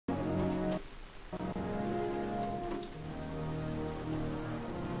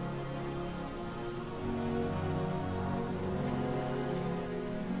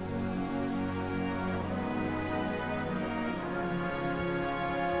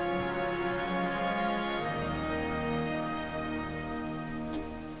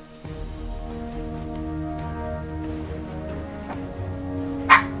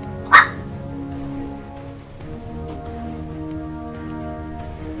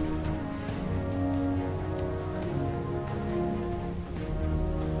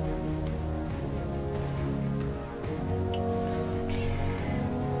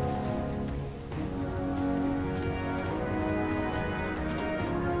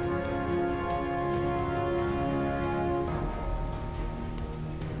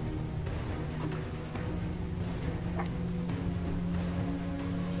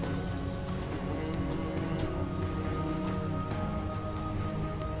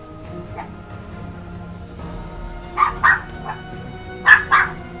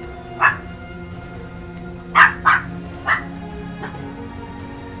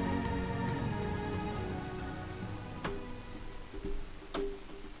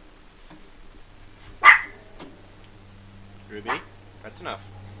That's enough.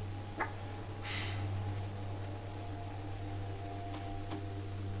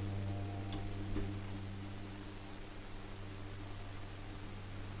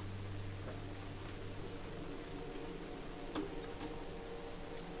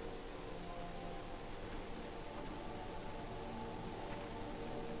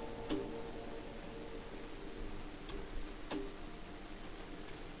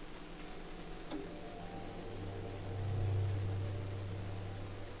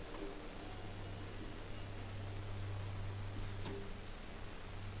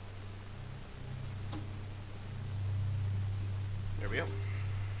 There we go.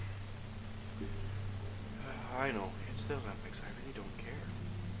 I know, it's the Olympics. I really don't care.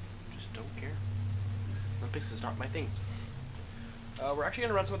 Just don't care. Olympics is not my thing. We're actually going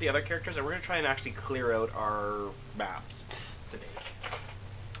to run some of the other characters, and we're going to try and actually clear out our maps today.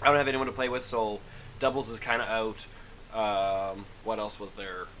 I don't have anyone to play with, so doubles is kind of out. What else was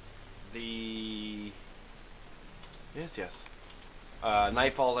there? Yes.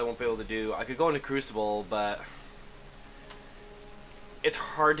 Nightfalls I won't be able to do. I could go into Crucible, but it's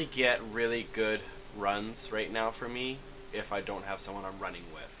hard to get really good runs right now for me if I don't have someone I'm running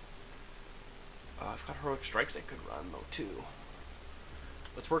with. I've got Heroic Strikes I could run though too.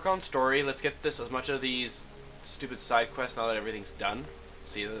 Let's work on story. Let's get this as much of these stupid side quests now that everything's done.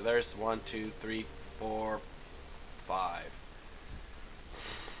 See, there's 1, 2, 3, 4, 5.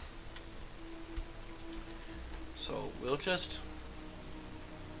 So we'll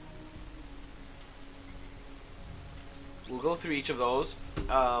go through each of those.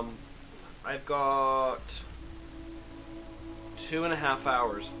 I've got 2.5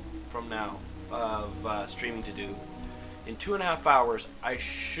 hours from now of streaming to do. In 2.5 hours, I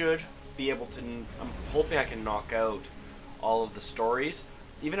should be able to. I'm hoping I can knock out all of the stories,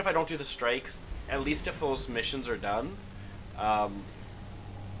 even if I don't do the strikes. At least if those missions are done on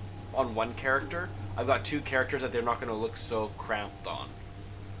one character, I've got 2 characters that they're not going to look so cramped on,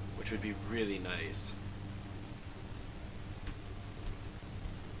 which would be really nice.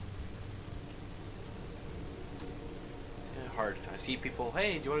 Hard. I see people,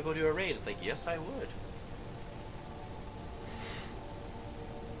 hey, do you want to go do a raid? It's like, yes, I would.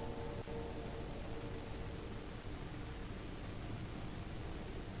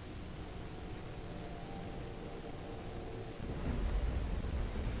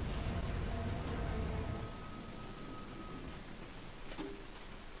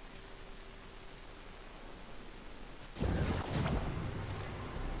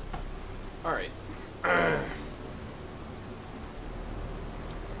 All right.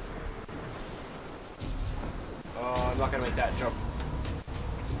 I'm not gonna make that jump.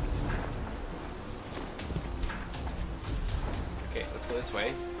 Okay, let's go this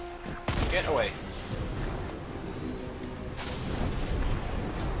way. Get away.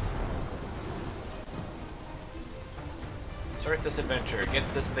 Start this adventure. Get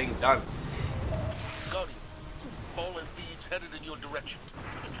this thing done. Gunny, fallen thieves headed in your direction.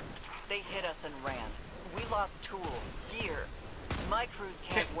 They hit us and ran. We lost tools, gear. My crews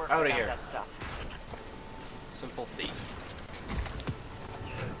can't Get work outta without here. that stuff. Simple thief.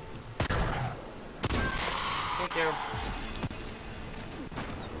 Thank you.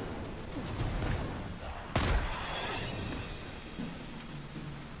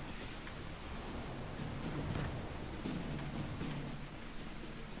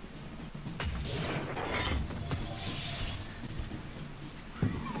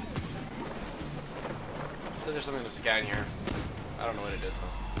 So there's something to scan here. I don't know what it is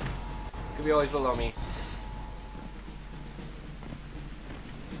though. Could be always below me.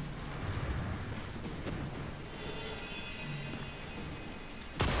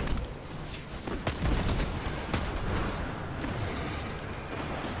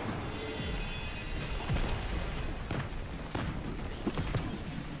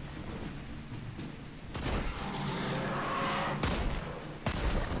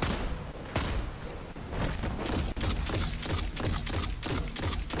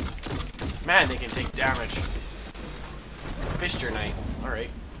 Man, they can take damage. Fisher Knight.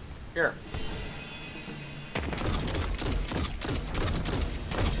 Alright. Here.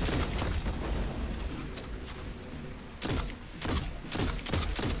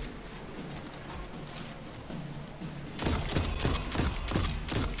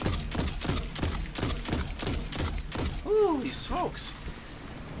 Ooh, these smokes.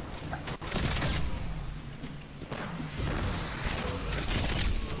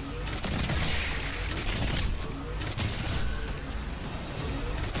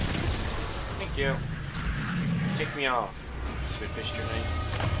 Thank you. Take me off, Sweet Fisher Knight.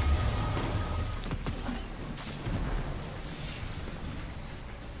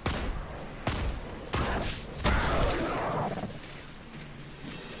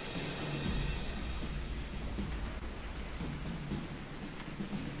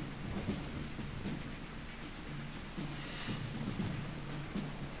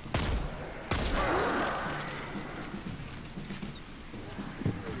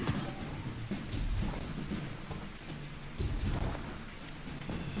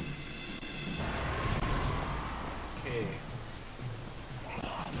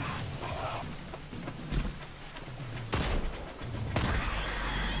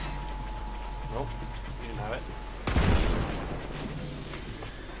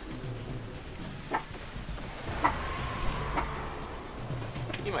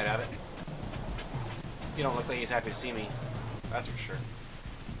 He might have it. He don't look like he's happy to see me. That's for sure.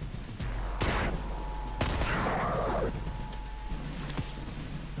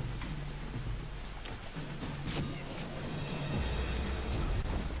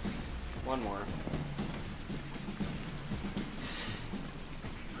 One more.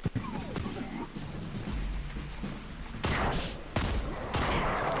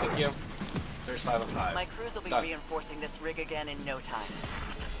 Thank you. There's 5 of 5. My crews will be Done. reinforcing this rig again in no time.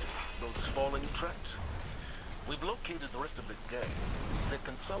 Those fallen trapped. We've located the rest of the gang. They're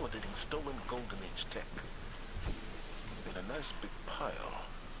consolidating stolen Golden Age tech. In a nice big pile.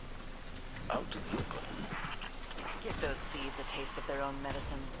 Out in the open. Give those thieves a taste of their own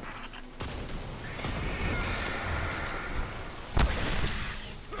medicine.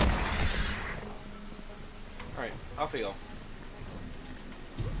 Alright, off we go.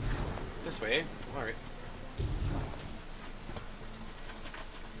 This way. Alright.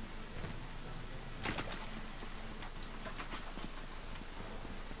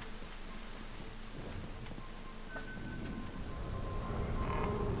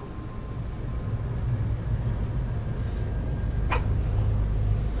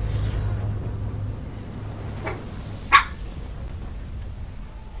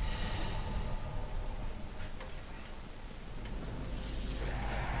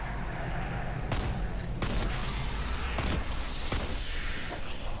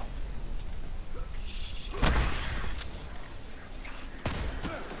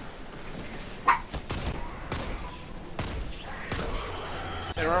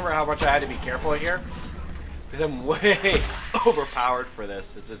 I remember how much I had to be careful here, because I'm way overpowered for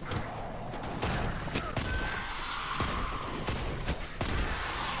this. It's just...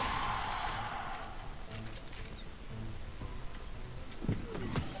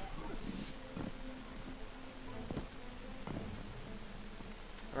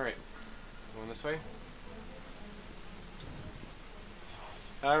 Alright, going this way.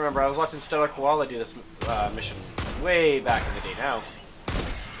 I remember I was watching Stellar Koala do this mission way back in the day now.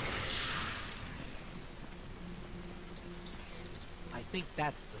 I think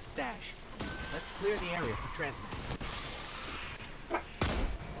that's the stash. Let's clear the area for transmat.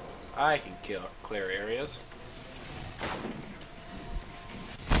 I can clear areas.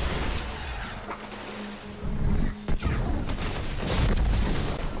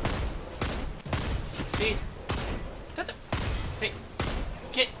 See? Hey,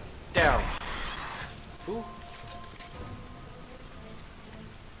 get down. Ooh.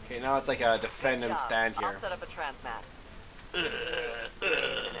 Okay, now it's like a defend and Good job. stand here. I'll set up a transmat.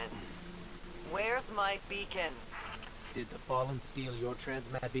 Where's my beacon? Did the Fallen steal your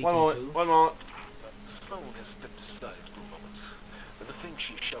transmat beacon One moment, too? one moment. Sloan has stepped aside for a moment. And the thing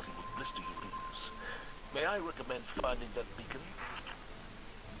she's shouting will blister your ears. May I recommend finding that beacon?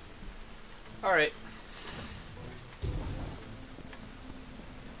 Alright.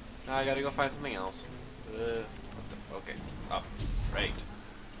 Now I gotta go find something else. Okay. Up. Right.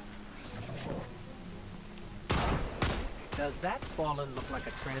 Does that Fallen look like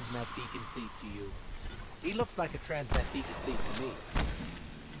a transmat beacon thief to you? He looks like a transmat beacon thief to me.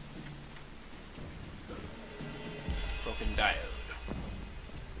 Broken diode.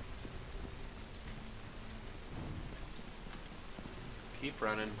 Keep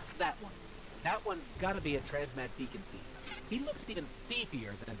running. That one. That one's gotta be a transmat beacon thief. He looks even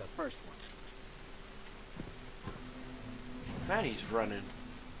thiefier than the first one. Man, he's running.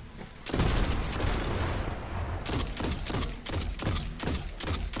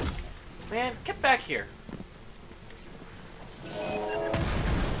 Man, get back here.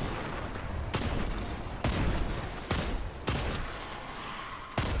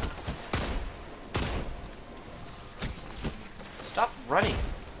 Stop running.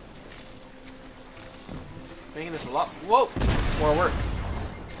 Making this a lot, whoa, more work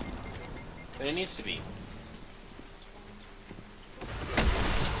than it needs to be.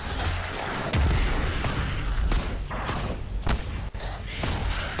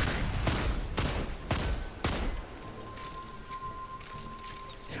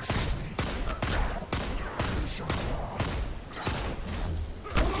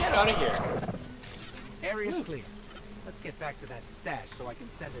 Get out of here. Area's clear. Let's get back to that stash so I can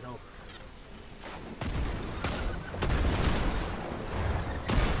send it over.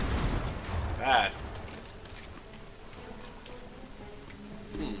 Bad.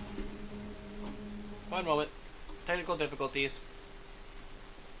 One moment. Technical difficulties.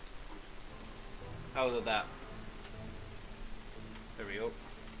 How was that? There we go.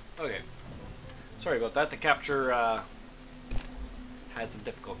 Okay. Sorry about that. The capture had some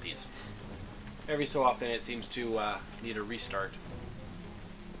difficulties. Every so often it seems to need a restart.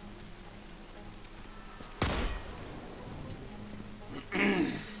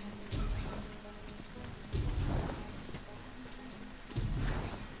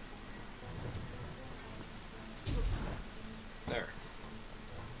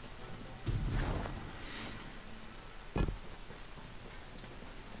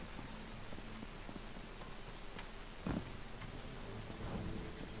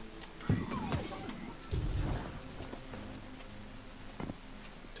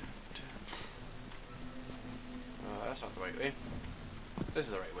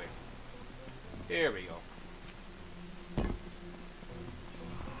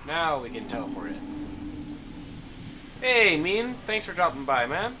 Now we can teleport it. Hey, Mean. Thanks for dropping by,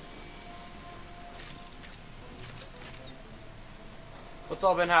 man. What's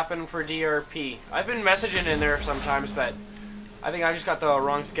all been happening for DRP? I've been messaging in there sometimes, but I think I just got the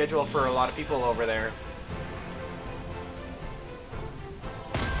wrong schedule for a lot of people over there.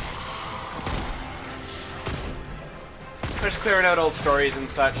 Just clearing out old stories and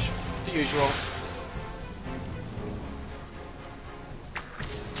such. The usual.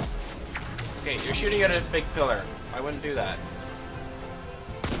 Okay, you're shooting at a big pillar. I wouldn't do that.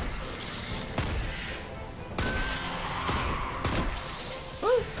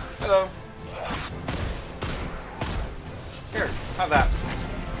 Woo! Hello. Here, have that.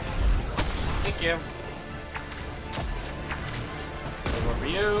 Thank you. One for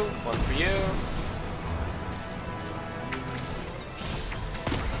you, one for you.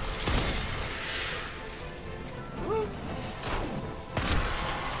 Woo.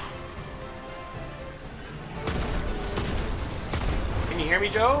 Can you hear me,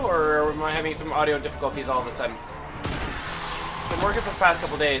 Joe? Or am I having some audio difficulties all of a sudden? It's been working for the past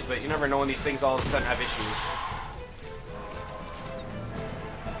couple days, but you never know when these things all of a sudden have issues.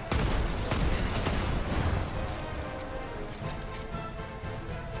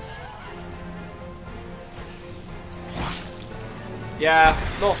 Yeah,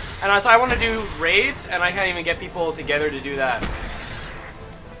 no, and I want to do raids, and I can't even get people together to do that.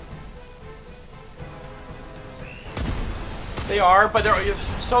 They are, but there are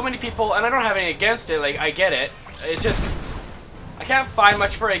so many people, and I don't have anything against it, like, I get it. It's just, I can't find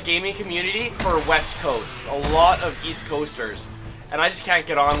much for a gaming community for West Coast. A lot of East Coasters, and I just can't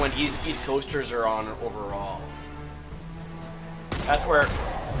get on when East Coasters are on overall. That's where,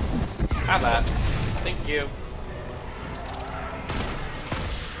 have that. Thank you.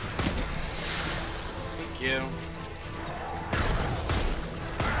 You.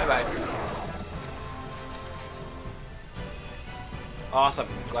 Bye-bye. Awesome.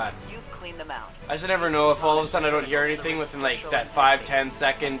 Glad. You've cleaned them out. I just never know if all of a sudden I don't hear anything within like that 5-10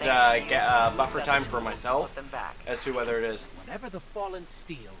 second buffer time for myself as to whether it is. Whatever the Fallen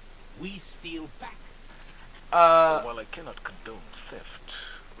steal, we steal back. While I cannot condone theft,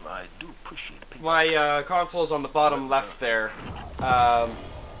 I do appreciate people. My console's on the bottom left there.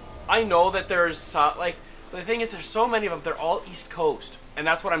 I know that there's like. The thing is, there's so many of them. They're all East Coast, and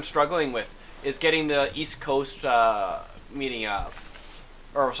that's what I'm struggling with. Is getting the East Coast meeting up,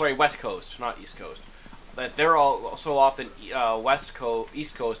 or sorry, West Coast, not East Coast. But they're all so often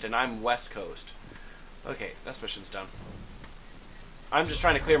East Coast, and I'm West Coast. Okay, that mission's done. I'm just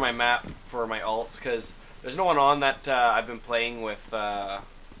trying to clear my map for my alts because there's no one on that I've been playing with that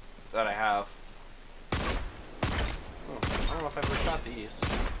I have. Oh, I don't know if I've ever shot these.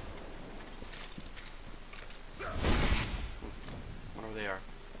 Whatever they are.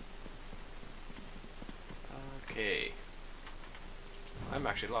 Okay. I'm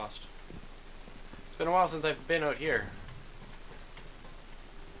actually lost. It's been a while since I've been out here.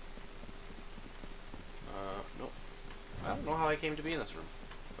 Nope. I don't know how I came to be in this room.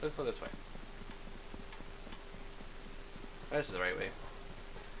 Let's go this way. This is the right way.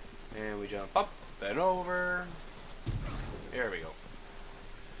 And we jump up, then over. There we go.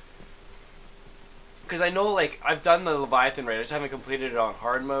 Because I know, like, I've done the Leviathan raid, I just haven't completed it on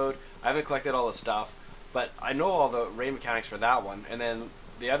hard mode. I haven't collected all the stuff, but I know all the raid mechanics for that one, and then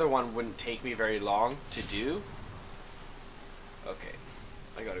the other one wouldn't take me very long to do. Okay,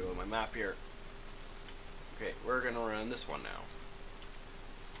 I gotta go to my map here. Okay, we're gonna run this one now.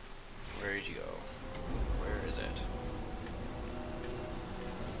 Where did you go? Where is it?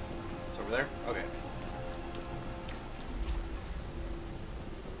 It's over there? Okay.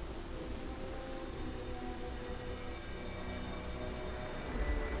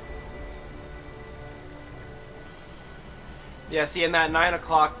 Yeah, see, in that 9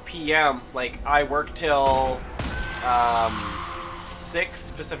 o'clock p.m., like, I work till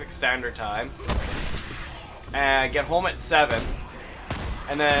 6 Pacific Standard Time, and I get home at 7,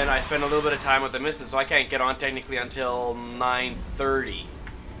 and then I spend a little bit of time with the missus, so I can't get on technically until 9:30.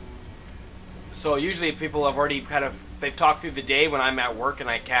 So usually people have already they've talked through the day when I'm at work and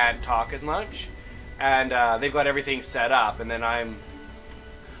I can't talk as much, and they've got everything set up, and then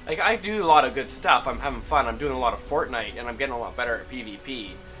like, I do a lot of good stuff. I'm having fun. I'm doing a lot of Fortnite, and I'm getting a lot better at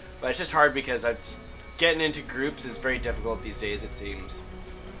PvP. But it's just hard because getting into groups is very difficult these days, it seems.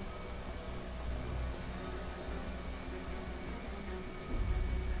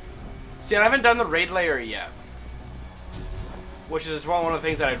 See, I haven't done the raid layer yet, which is one of the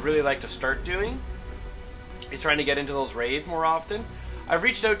things that I'd really like to start doing, is trying to get into those raids more often. I've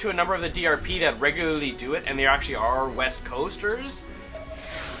reached out to a number of the DRP that regularly do it, and they actually are West Coasters.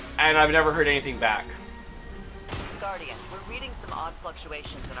 and I've never heard anything back. Guardian, we're reading some odd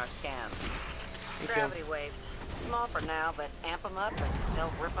fluctuations in our scans. Thank you. Gravity waves. Small for now, but amp them up and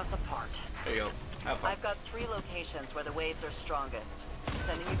they'll rip us apart. There you go. Have fun. I've got 3 locations where the waves are strongest.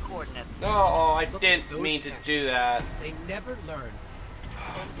 Sending you coordinates. No, oh, I Look didn't at those mean to caches. do that. They never learn.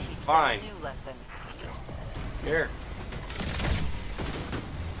 Let's teach Fine. them a new lesson. Here.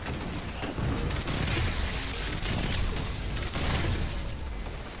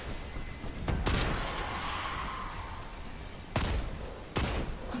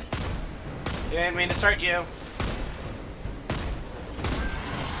 Didn't mean to start you.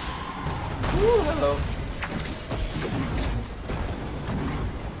 Woo, hello.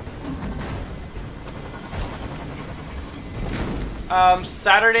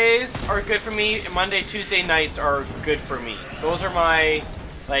 Saturdays are good for me. Monday, Tuesday nights are good for me. Those are my,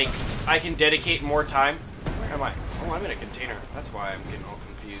 like, I can dedicate more time. Where am I? Oh, I'm in a container. That's why I'm getting all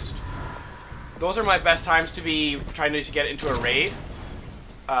confused. Those are my best times to be trying to get into a raid.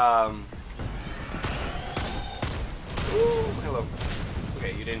 Ooh, hello.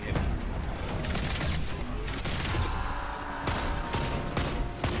 Okay, you didn't hit me.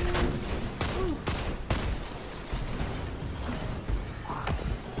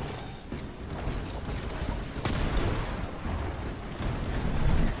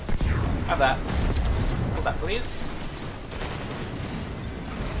 Have that. Hold that, please.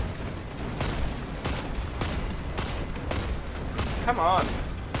 Come on.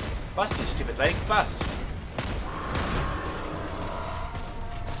 Bust, you stupid leg. Bust.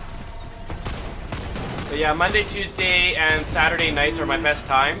 But yeah, Monday, Tuesday, and Saturday nights are my best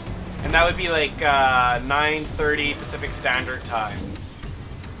times. And that would be like 9:30 Pacific Standard Time.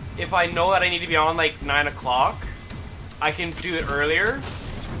 If I know that I need to be on like 9 o'clock, I can do it earlier.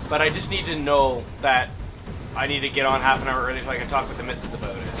 But I just need to know that I need to get on half an hour early so I can talk with the missus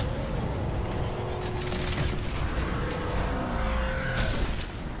about it.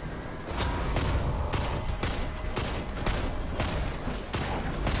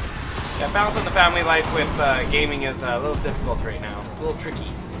 Yeah, balancing the family life with gaming is a little difficult right now. A little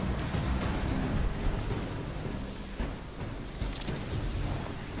tricky.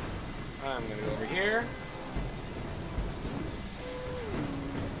 I'm gonna go over here.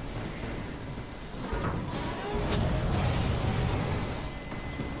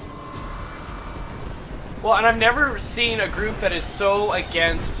 Well, and I've never seen a group that is so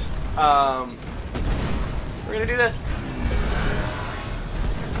against, we're gonna do this.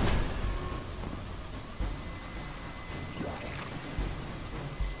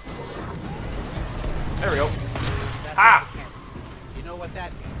 There we go. That's Ah! what it counts. You know what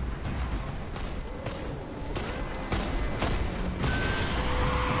that means.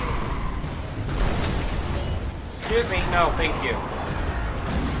 Excuse me, no, thank you.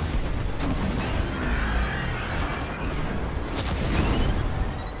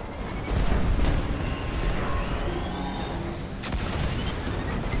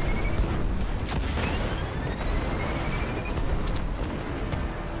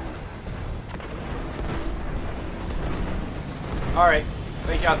 Alright,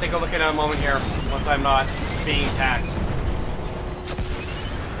 thank you. I'll take a look at it in a moment here, once I'm not being attacked.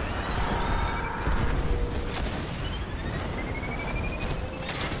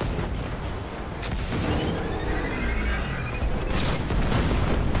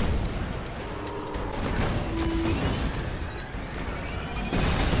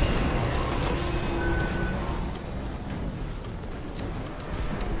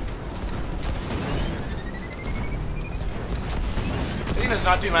 Does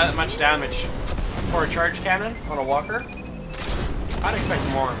not do much damage for a charge cannon on a walker. I'd expect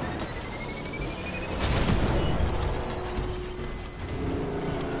more.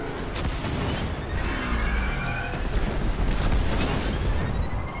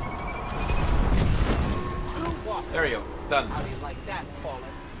 There we go. Done. How do you like that, Fallen?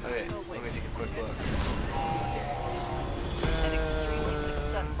 Okay, let me take a quick look. An extremely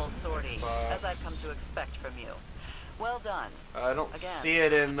successful sortie, as I've come to expect from you. Well done. I don't Again. see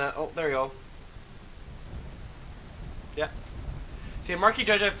it in the... Oh, there you go. Yeah. See, a Marquee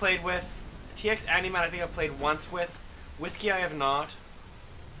Judge I've played with. TX Animan I think I've played once with. Whiskey I have not.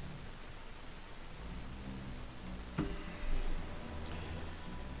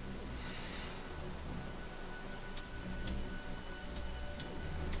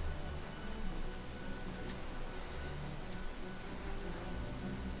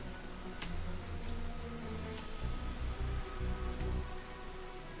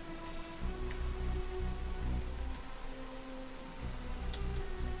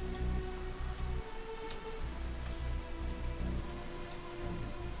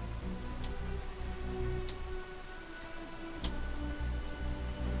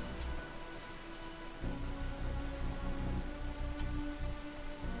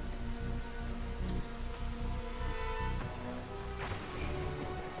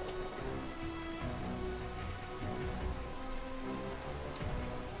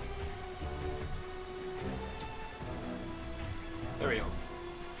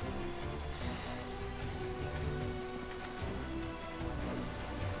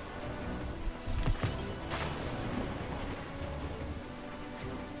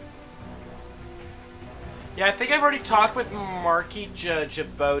 Yeah, I think I've already talked with Marky Judge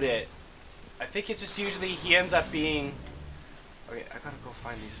about it. I think it's just usually he ends up being... Okay, I gotta go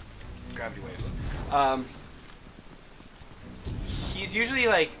find these gravity waves. He's usually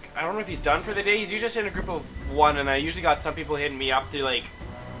like, I don't know if he's done for the day. He's usually just in a group of one, and I usually got some people hitting me up to like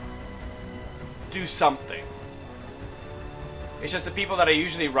do something. It's just the people that I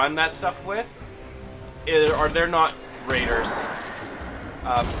usually run that stuff with, or they're not raiders.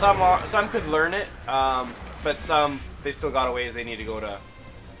 Some could learn it, but some they still got a ways they need to go to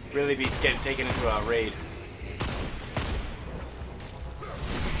really be getting taken into a raid.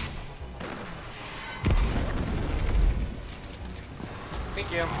 Thank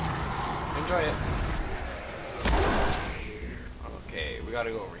you. Enjoy it. Okay, we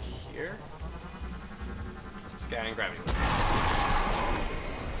gotta go over here. Scanning gravity.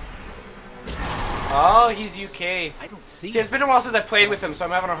 Oh, he's UK. I don't see. See, it's been a while since I played with him, so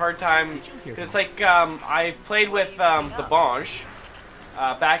I'm having a hard time. Cause it's like I've played with the Bonge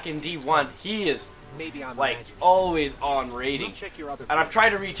back in D1. He is Maybe I'm like imagining. always on raiding, Check your other and I've tried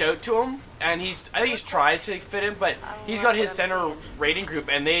to reach out to him, and I think he's tried to fit in, but he's got his center raiding group,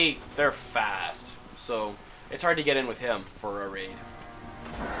 and they're fast, so it's hard to get in with him for a raid.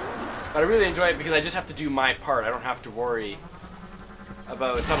 But I really enjoy it because I just have to do my part. I don't have to worry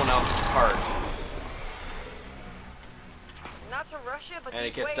about someone else's part. Not to rush you, but And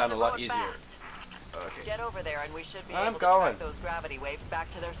these it gets waves done a are lot going easier. fast. Okay. Get over there, and we should be I'm able to going. track those gravity waves back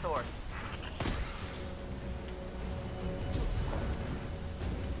to their source.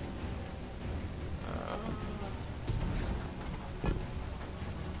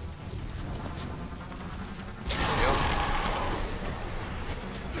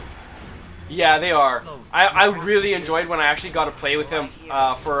 Yeah, they are. I really enjoyed when I actually got to play with him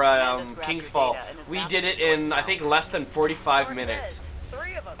for King's Fall. We did it in, I think, less than 45 minutes.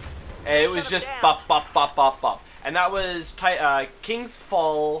 3 of them. And it was just bop, bop, bop, bop, bop. And that was King's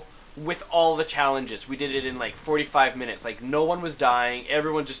Fall with all the challenges. We did it in like 45 minutes. Like, no one was dying.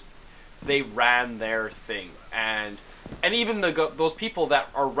 Everyone just, they ran their thing. And even those people that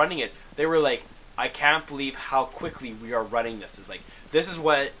are running it, they were like, I can't believe how quickly we are running this. It's like, this is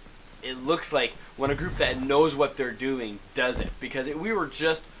what it looks like when a group that knows what they're doing does it, because we were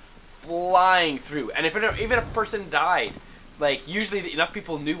just flying through. And if even a person died, like usually enough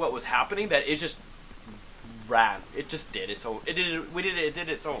people knew what was happening that it just ran. It just did its own. It did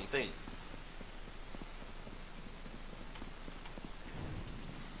its own thing.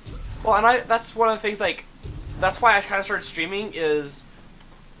 Well, and that's one of the things. Like, that's why I kind of started streaming. Is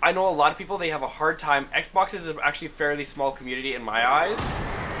I know a lot of people, they have a hard time. Xbox is actually a fairly small community in my eyes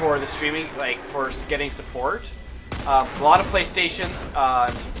for the streaming, like for getting support. A lot of PlayStations,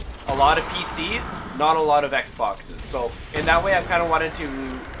 a lot of PCs, not a lot of Xboxes. So in that way, I kind of wanted to.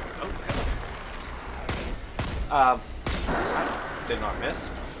 Did not miss.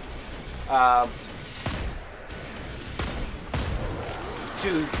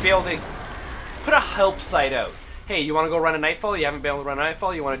 To be able to put a help site out. Hey, you want to go run a Nightfall? You haven't been able to run a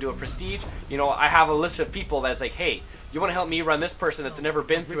Nightfall? You want to do a Prestige? You know, I have a list of people that's like, hey, you want to help me run this person that's never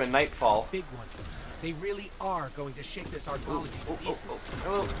been through a Nightfall? Big one. They really are going to shake this arcology to pieces.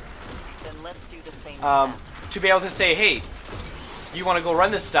 Hello. Then let's do the same. To be able to say, hey, you want to go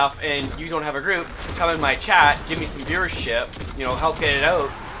run this stuff and you don't have a group, come in my chat, give me some viewership, you know, help get it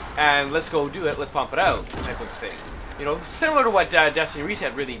out, and let's go do it, let's pump it out, type of thing. You know, similar to what Destiny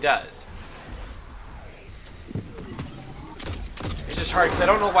Reset really does. It's just hard because I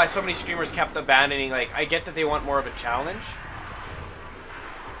don't know why so many streamers kept abandoning. Like, I get that they want more of a challenge.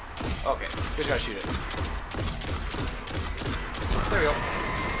 Okay, just gotta shoot it. There we go.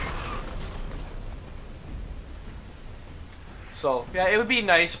 So, yeah, it would be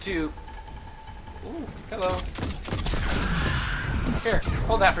nice to... Ooh, hello. Here,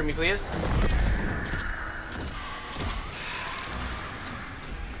 hold that for me, please.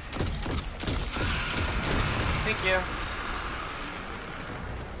 Thank you.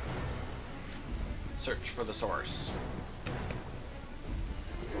 Search for the source.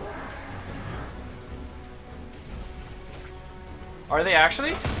 Are they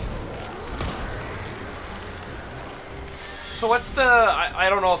actually? So what's the... I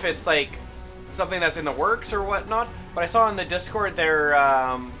don't know if it's like something that's in the works or whatnot, but I saw in the Discord their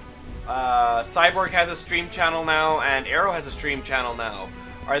Cyborg has a stream channel now and Arrow has a stream channel now.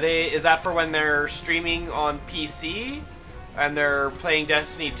 Is that for when they're streaming on PC and they're playing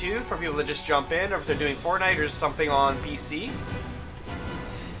Destiny 2 for people to just jump in, or if they're doing Fortnite or something on PC?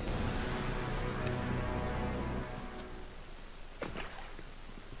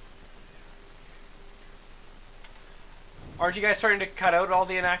 Aren't you guys starting to cut out all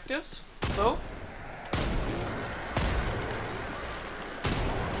the inactives, though?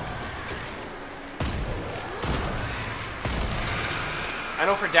 I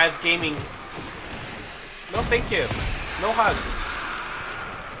know for Dad's Gaming... No, thank you. No hugs.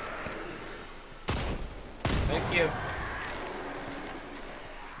 Thank you.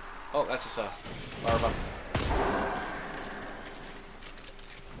 Oh, that's just a larva.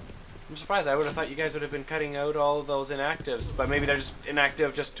 I'm surprised. I would have thought you guys would have been cutting out all of those inactives, but maybe they're just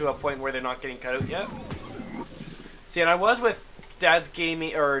inactive just to a point where they're not getting cut out yet. See, and I was with Dad's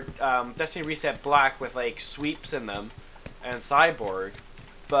Gaming, or Destiny Reset Black with like sweeps in them and Cyborg,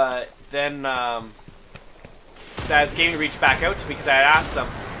 but then Dad's Gaming reached back out to me because I had asked them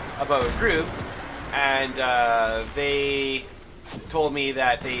about a group, and they told me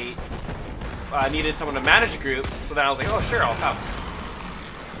that they needed someone to manage a group, so then I was like, oh sure, I'll come.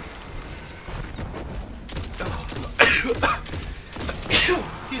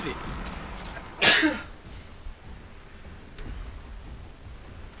 Excuse me.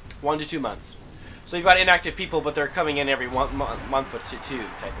 1 to 2 months. So you've got inactive people, but they're coming in every month or two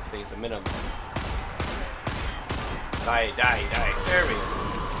type of thing, is a minimum. Die. There we go.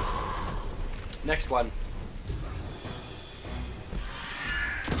 Next one.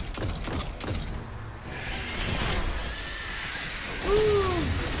 Woo!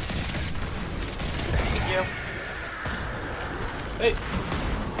 Thank you. Hey!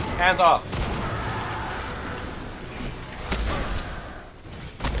 Hands off.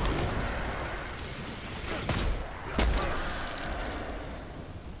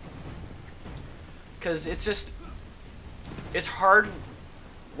 Because it's hard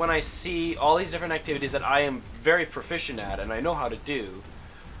when I see all these different activities that I am very proficient at and I know how to do,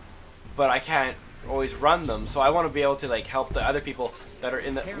 but I can't always run them, so I want to be able to like help the other people that are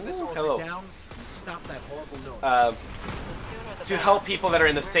in the... Hello. Down and stop that horrible noise. To help people that are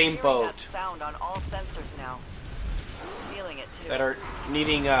in the same boat. Sound on all sensors now. Feeling it too. That are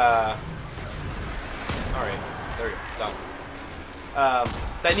needing alright, there we go, done.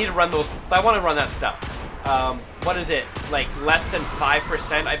 That need to run those. I want to run that stuff. What is it? Like less than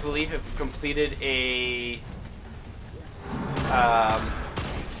 5%, I believe, have completed a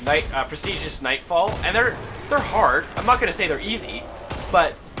prestigious Nightfall, and they're hard. I'm not gonna say they're easy,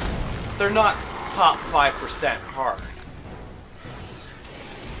 but they're not top 5% hard.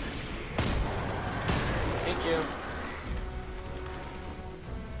 Thank you.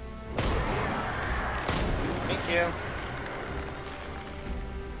 Thank you.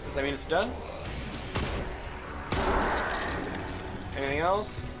 Does that mean it's done? Anything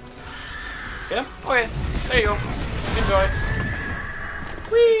else? Yeah? Okay. There you go. Enjoy.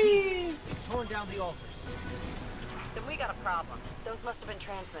 Whee! They've torn down the altars. Then we got a problem. Those must have been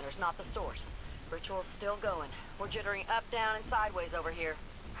transmitters, not the source. Ritual's still going. We're jittering up, down, and sideways over here.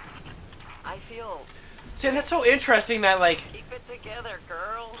 I feel... See, and that's so interesting that, like... Keep it together,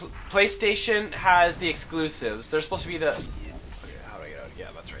 girl. PlayStation has the exclusives. They're supposed to be the... Okay, how do I get out?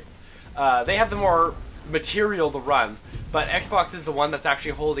 Yeah, that's right. They have the more material to run, but Xbox is the one that's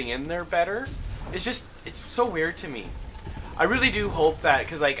actually holding in there better. It's just... It's so weird to me. I really do hope that...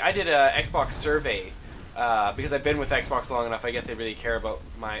 Because, like, I did a Xbox survey, because I've been with Xbox long enough, I guess they really care about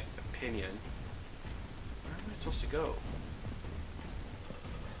my opinion. Where am I supposed to go?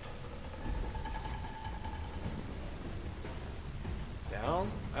 Down?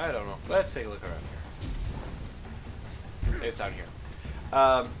 I don't know. Let's take a look around here. It's out here.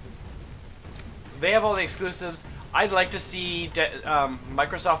 They have all the exclusives. I'd like to see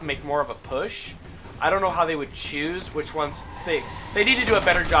Microsoft make more of a push. I don't know how they would choose which ones. They need to do a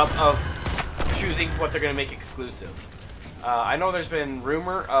better job of choosing what they're going to make exclusive. I know there's been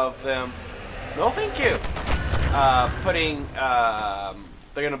rumor of them. No, thank you. Putting they're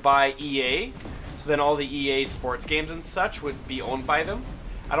going to buy EA. So then all the EA sports games and such would be owned by them.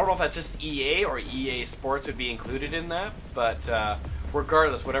 I don't know if that's just EA or EA Sports would be included in that, but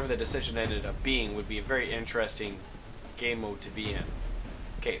regardless, whatever the decision ended up being would be a very interesting game mode to be in.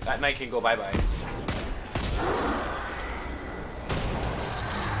 Okay, that knight can go bye-bye.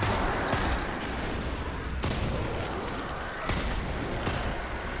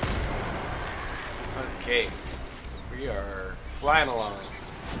 Okay, we are flying along.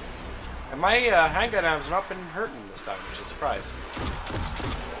 And my handgun has not been hurting this time, which is a surprise.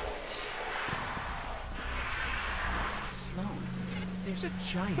 Sloan, there's a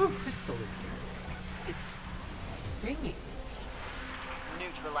giant crystal in here. It's singing.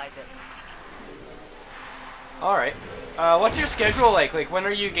 Neutralize it. Alright. What's your schedule like? Like, when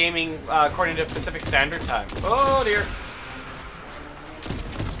are you gaming according to Pacific Standard Time? Oh dear.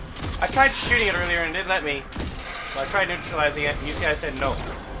 I tried shooting it earlier and it didn't let me. So I tried neutralizing it and you see I said no.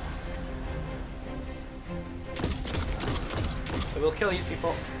 So we'll kill these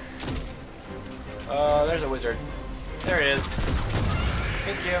people. There's a wizard. There it is.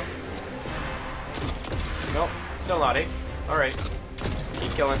 Thank you. Nope, still not, eh? Alright.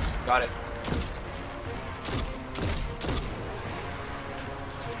 Keep killing. Got it.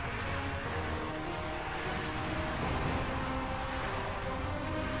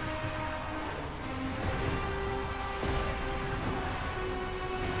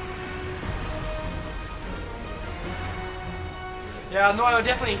 Yeah, no, I would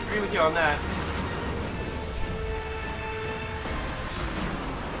definitely agree with you on that.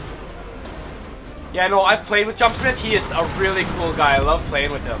 Yeah, no, I've played with Jumpsmith. He is a really cool guy. I love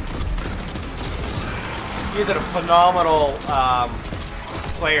playing with him. He's a phenomenal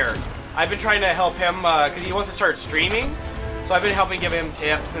player. I've been trying to help him because he wants to start streaming. So I've been helping give him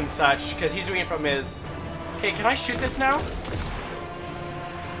tips and such because he's doing it from his... Hey, can I shoot this now?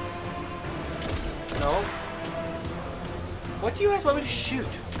 No. What do you guys want me to shoot?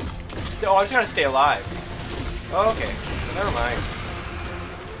 Oh, I just gotta stay alive. Oh, okay, so never mind.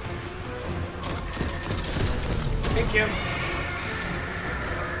 Thank you.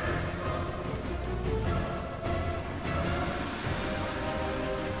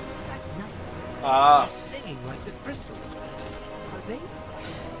 They're singing like the crystals. Are they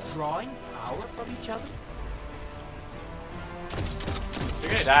drawing power from each other?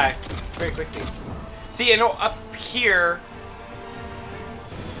 You're gonna die very quickly. See, you know, up here...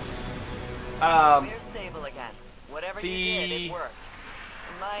 We're stable again. Whatever you did, it worked.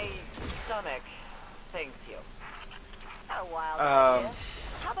 My stomach thanks you. Had a wild idea.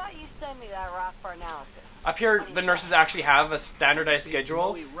 How about you send me that rock for analysis? Up here, the nurses actually have a standardized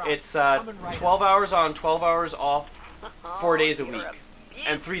schedule. It's 12 hours on, 12 hours off, 4 days a week,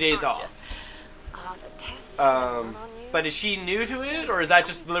 and 3 days off. But is she new to it, or is that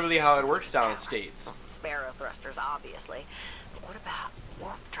just literally how it works down in the States? Sparrow thrusters, obviously. But what about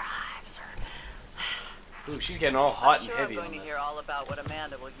warp drives or... Ooh, she's getting all hot and heavy I'm on going to this. hear all about what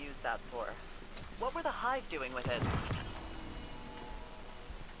Amanda will use that for. What were the Hive doing with it?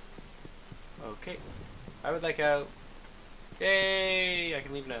 Okay. I would like out. Yay! I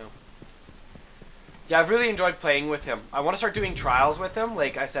can leave now. Yeah, I've really enjoyed playing with him. I want to start doing trials with him.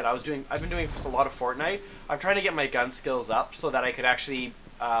 Like I said, I've been doing a lot of Fortnite. I'm trying to get my gun skills up so that I could actually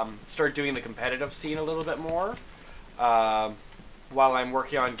start doing the competitive scene a little bit more. While I'm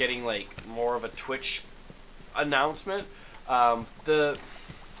working on getting like more of a Twitch announcement. Okay,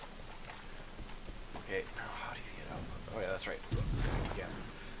 now how do you get up? Oh yeah, that's right.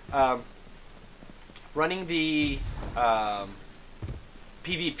 Yeah. Running the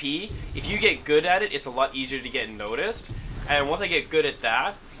PvP, if you get good at it, it's a lot easier to get noticed. And once I get good at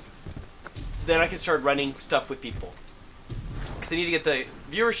that, then I can start running stuff with people. Because I need to get the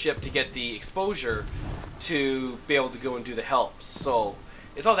viewership to get the exposure to be able to go and do the helps. So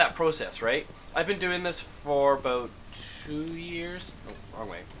it's all that process, right? I've been doing this for about 2 years. Oh, wrong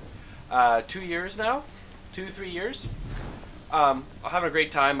way. 2 years now? 3 years. I'm having a great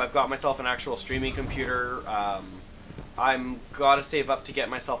time. I've got myself an actual streaming computer. I'm gotta save up to get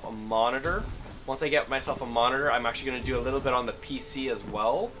myself a monitor. Once I get myself a monitor, I'm actually gonna do a little bit on the PC as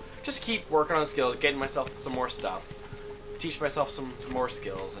well. Just keep working on skills, getting myself some more stuff, teach myself some more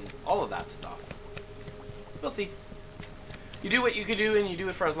skills, and all of that stuff. We'll see. You do what you can do, and you do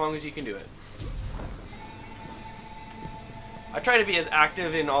it for as long as you can do it. I try to be as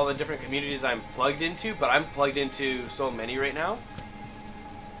active in all the different communities I'm plugged into, but I'm plugged into so many right now.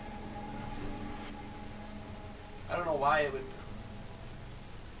 I don't know why it would...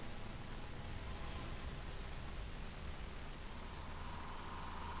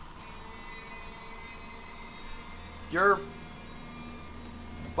 Your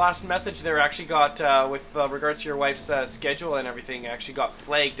last message there actually got, with regards to your wife's schedule and everything, actually got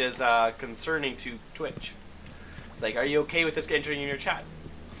flagged as concerning to Twitch. Like, are you okay with this entering in your chat?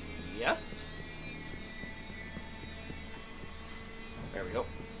 Yes. There we go.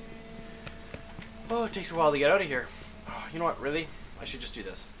 Oh, it takes a while to get out of here. Oh, you know what, really? I should just do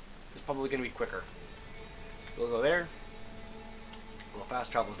this. It's probably going to be quicker. We'll go there. We'll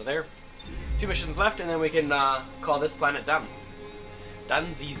fast travel to there. 2 missions left, and then we can call this planet done.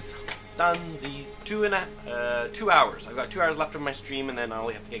 Dunsies. Dunsies. 2 hours. I've got 2 hours left of my stream, and then I'll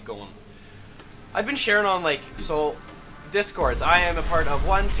have to get going. I've been sharing on, like, so, Discords. I am a part of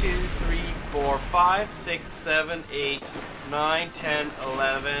 1, 2, 3, 4, 5, 6, 7, 8, 9, 10,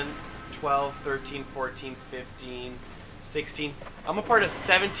 11, 12, 13, 14, 15, 16. I'm a part of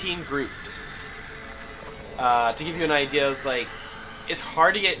 17 groups. To give you an idea, it's like, it's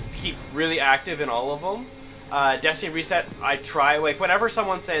hard to keep really active in all of them. Destiny Reset, I try, like, whenever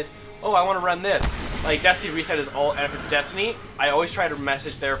someone says, oh, I want to run this, like, Destiny Reset is all, and if it's Destiny, I always try to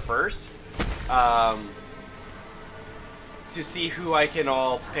message there first. to see who I can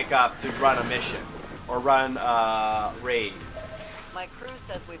all pick up to run a mission or run a raid. My crew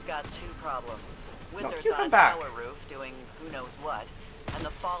says we've got two problems. Wizards you on come a back. tower roof doing who knows what, and the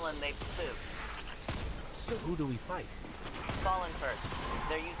Fallen they've spooked. So who do we fight? Fallen first.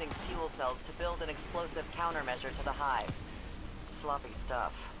 They're using fuel cells to build an explosive countermeasure to the hive. Sloppy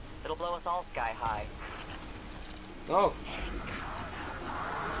stuff. It'll blow us all sky high. Oh.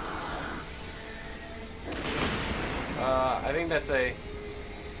 I think that's a...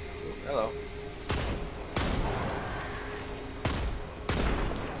 Hello.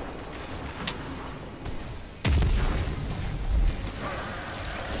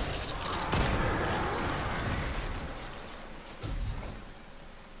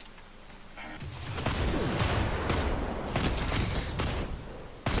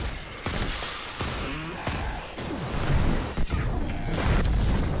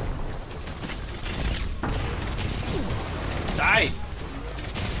 Die!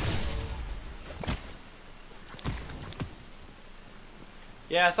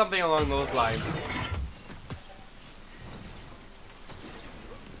 Yeah, something along those lines.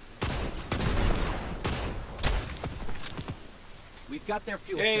 We've got their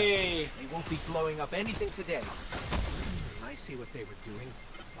fuel Hey. cells. They won't be blowing up anything today. I see what they were doing.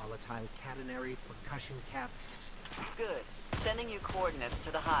 Volatile catenary percussion cap. Good. Sending you coordinates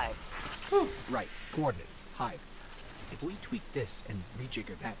to the hive. Right, coordinates, hive. If we tweak this and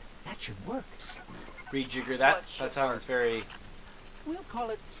rejigger that, that should work. Rejigger that? What should That sounds very... We'll call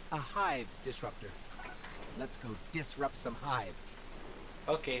it a hive disruptor. Let's go disrupt some hive.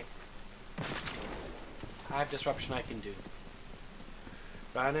 Okay. Hive disruption I can do.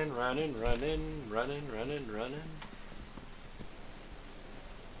 Running, running, running, running, running, running.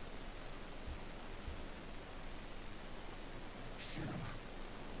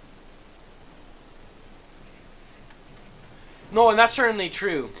 No, and that's certainly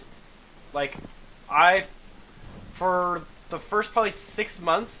true. Like, for the first probably 6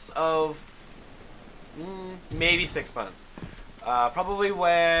 months of, maybe 6 months, probably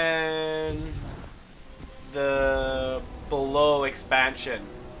when the below expansion,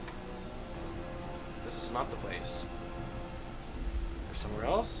 this is not the place. There's somewhere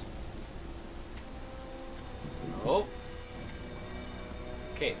else. Oh.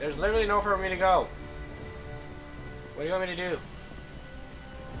 Okay, there's literally nowhere for me to go. What do you want me to do?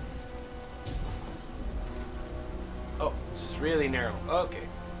 Oh, it's just really narrow. Okay.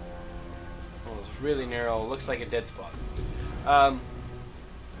 Oh, it's really narrow. Looks like a dead spot.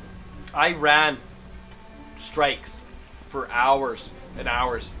 I ran strikes for hours and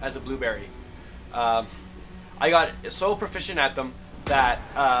hours as a blueberry. I got so proficient at them that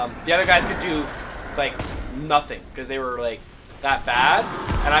the other guys could do like nothing because they were like that bad,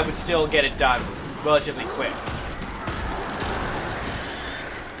 and I would still get it done relatively quick.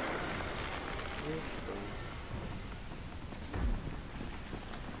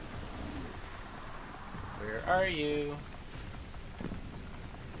 Where are you?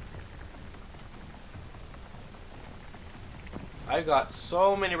 I've got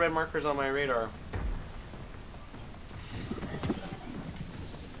so many red markers on my radar.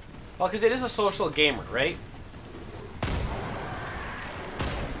 Well, because it is a social gamer, right?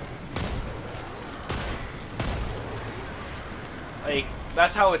 Like,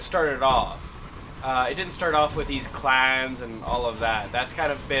 that's how it started off. It didn't start off with these clans and all of that. That's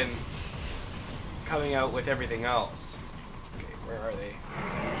kind of been coming out with everything else. Okay, where are they?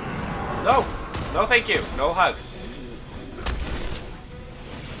 No! No thank you. No hugs.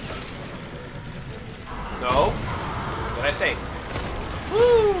 No? What did I say?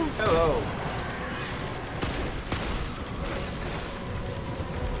 Woo! Hello.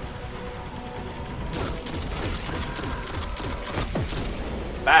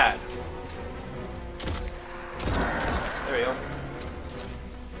 Bad. There we go.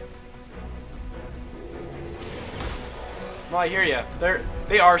 No, I hear ya.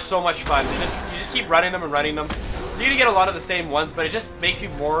 They are so much fun. You just keep running them and running them. You're gonna get a lot of the same ones, but it just makes you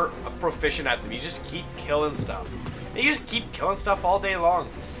more proficient at them. You just keep killing stuff. And you just keep killing stuff all day long.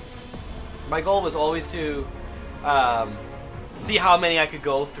 My goal was always to see how many I could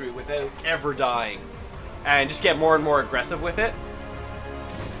go through without ever dying, and just get more and more aggressive with it.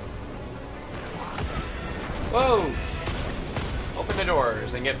 Whoa! Open the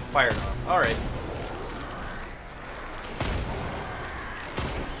doors and get fired on. Alright.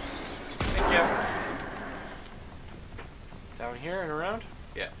 Thank you. Down here and around?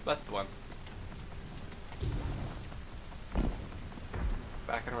 Yeah, that's the one.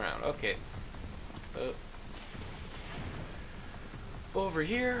 Back and around. Okay. Over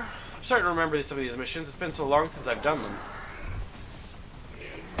here. I'm starting to remember some of these missions. It's been so long since I've done them.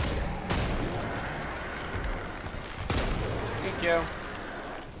 Thank you.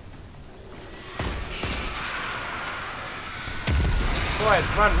 Boys,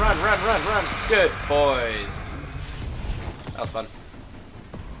 run, run, run, run, run. Good boys. That was fun.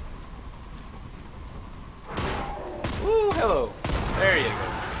 Woo, hello. There you go.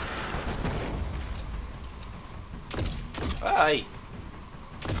 Hi.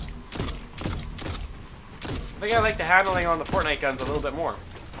 I think I like the handling on the Fortnite guns a little bit more,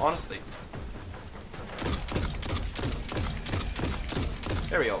 honestly.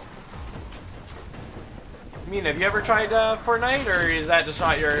 There we go. I mean, have you ever tried Fortnite, or is that just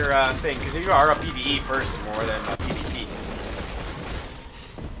not your thing? Because you are a PvE person more than a PvP.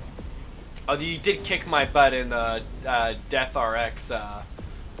 Oh, you did kick my butt in the Death RX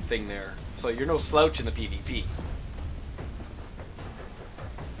thing there, so you're no slouch in the PvP.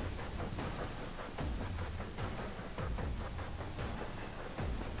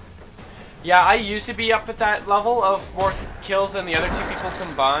 Yeah, I used to be up at that level of more kills than the other two people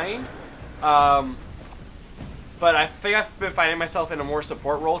combined. But I think I've been finding myself in a more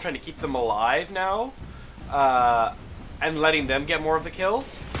support role, trying to keep them alive now. And letting them get more of the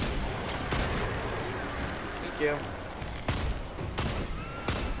kills. Thank you.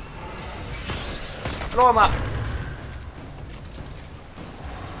 Blow him up.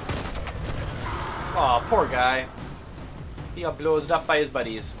 Aw, poor guy. He got blowed up by his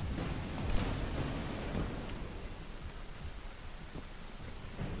buddies.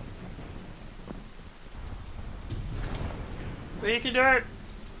 You can do it.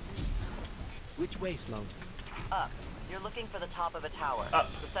 Which way, Sloan? Up. You're looking for the top of a tower. Up.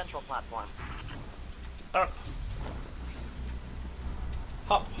 The central platform. Up.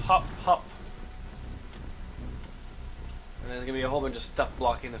 Hop, hop, hop. And there's gonna be a whole bunch of stuff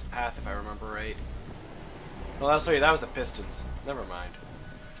blocking this path if I remember right. Well, sorry, that was the pistons. Never mind.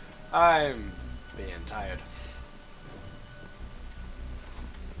 I'm being tired.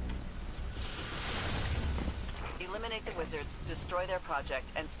 Eliminate the wizards, destroy their project,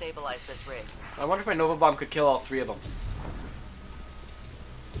 and stabilize this rig. I wonder if my Nova Bomb could kill all three of them.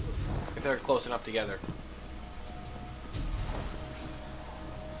 If they're close enough together.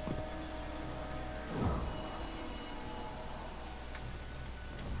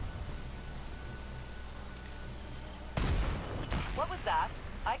 What was that?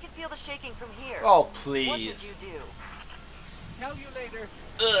 I can feel the shaking from here. Oh, What did please. you do? Tell you later.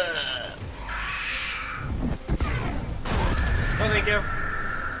 Ugh. No, thank you.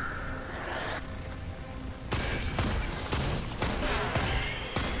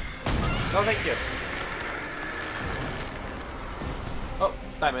 No, thank you. Oh,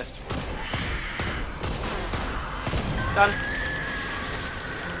 I missed. Done.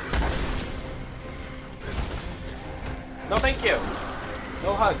 No, thank you.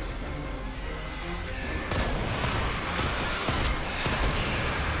 No hugs.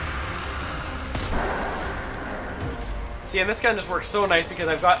 See, and this gun just works so nice because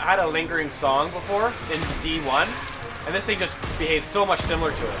I've had a lingering song before in D1, and this thing just behaves so much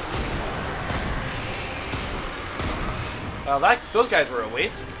similar to it. Well, those guys were a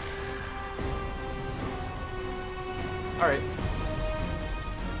waste. Alright.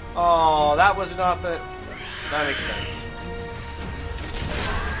 Oh, that was not the... That makes sense.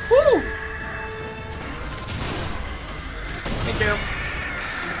 Woo! Thank you.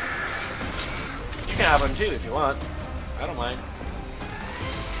 You can have them too if you want. I don't mind.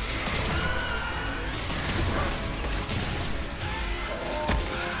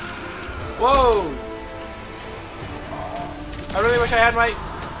 Whoa! I really wish I had my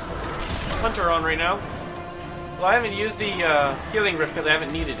hunter on right now. Well, I haven't used the healing rift because I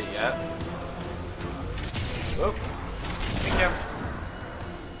haven't needed it yet. Whoop. Thank you.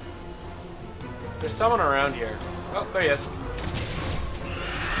 There's someone around here. Oh, there he is.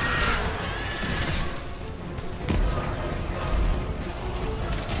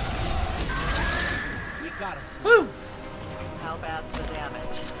 Got him. Woo! How bad's the damage?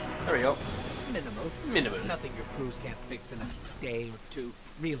 There we go. Minimal. Minimal. Nothing your crews can't fix in a day or two.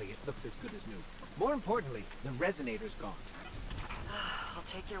 Really, it looks as good as new. More importantly, the resonator's gone. I'll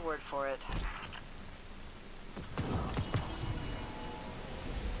take your word for it.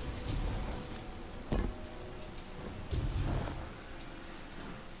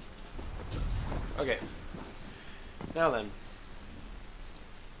 Okay. Now then.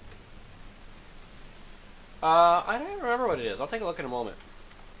 I don't remember what it is. I'll take a look in a moment.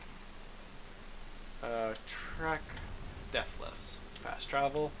 Track Deathless. Fast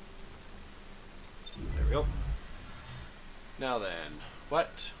travel. There we go. Now then.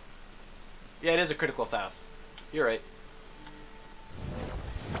 What? Yeah, it is a critical sass. You're right.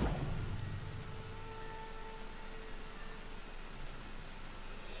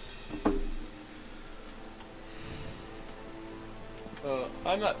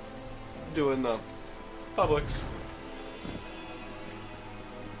 I'm not doing the Publix.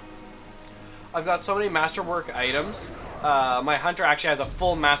 I've got so many masterwork items. My hunter actually has a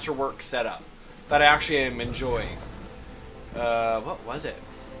full masterwork setup that I actually am enjoying. What was it?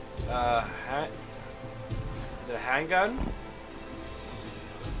 Is it a handgun?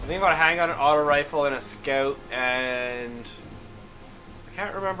 I think I got a handgun, an auto rifle, and a scout, and I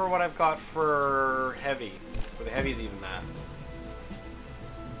can't remember what I've got for heavy. For the heavy's even that.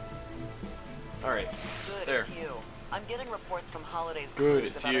 Alright, there. It's you. I'm getting reports from Holiday's Good,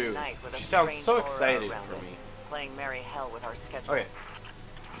 crews it's about a you. night with a She sounds strange so aura excited around for it, me. playing merry hell with our schedule. Okay,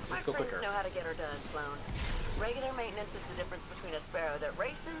 My let's go friends quicker. know how to get her done, Sloan. Regular maintenance is the difference between a sparrow that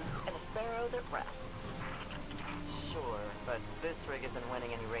races and a sparrow that rests. Sure, but this rig isn't winning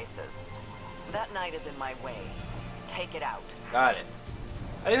any races. That night is in my way. Take it out. Got it.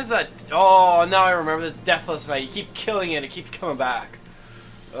 I think this is a... Oh, now I remember this Deathless Night. You keep killing it, it keeps coming back.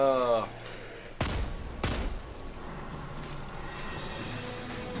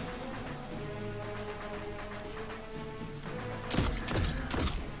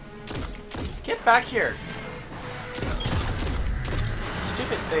 Get back here.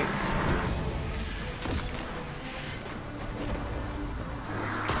 Stupid thing.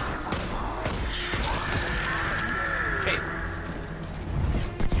 Okay.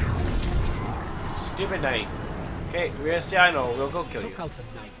 Stupid knight. Okay, we're gonna stay. I know. We'll go kill you. Took out the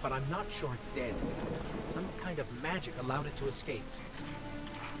knight, but I'm not sure it's dead. Some kind of magic allowed it to escape.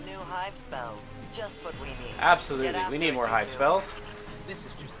 New hive spells. Just what we need. Absolutely. Get We after need it, more you hive two. spells. This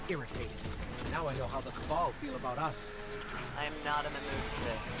is just irritating. Now I know how the Cabal feel about us. I'm not in the mood for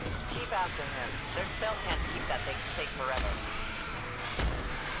this. Keep after him. Their spell can't keep that thing safe forever.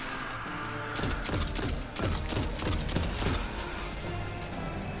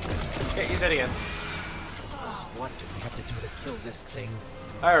 Okay, he's dead again. What do we have to do to kill this thing?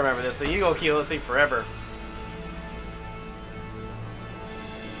 I remember this thing. You go kill this thing forever.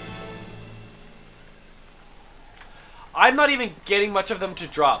 I'm not even getting much of them to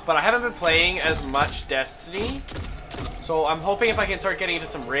drop, but I haven't been playing as much Destiny. So I'm hoping if I can start getting into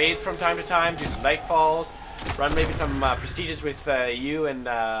some raids from time to time, do some Nightfalls, run maybe some prestiges with you and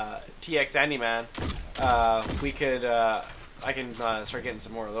TX Andy Man, we could, I can start getting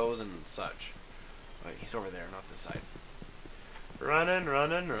some more of those and such. Wait, he's over there, not this side. Running,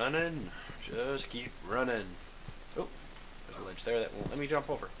 running, running. Just keep running. Oh, there's a ledge there that won't let me jump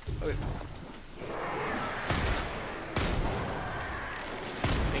over. Okay.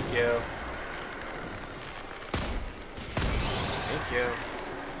 Thank you. Thank you.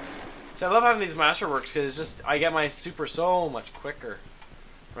 So I love having these masterworks because it's just I get my super so much quicker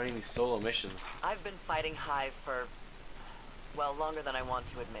running these solo missions. I've been fighting Hive for, well, longer than I want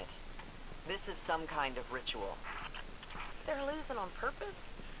to admit. This is some kind of ritual. They're losing on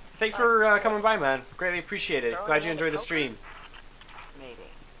purpose? Thanks for coming by, man. Greatly appreciate it. Throwing Glad you in enjoyed the poker? stream. Maybe.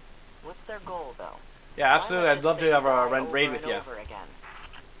 What's their goal, though? Yeah, absolutely. Why I'd let love this to have thing a die raid over with and you. over again?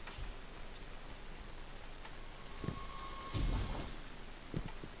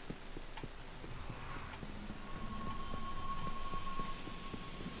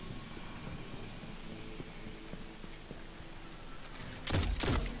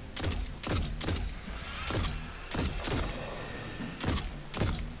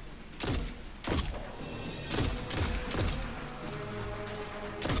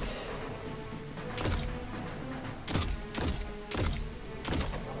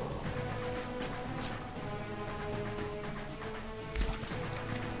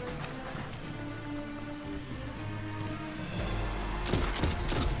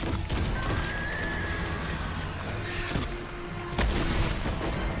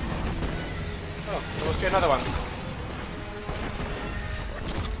 Oh, let's get another one.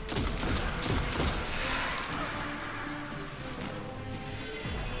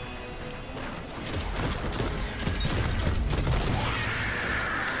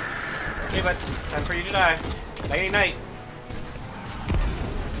 Okay, bud. Time for you to die. Nighty night.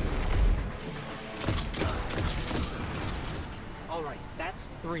 All right, that's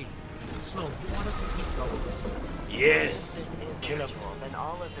 3. Sloan, you want us to keep going? Yes. If this is Kill him. ritual, then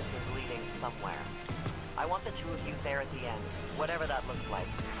all of this is leading somewhere. I want the two of you there at the end, whatever that looks like.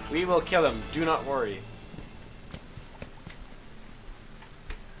 We will kill him. Do not worry.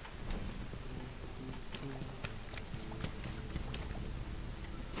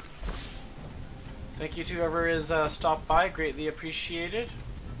 Thank you to whoever is stopped by. Greatly appreciated.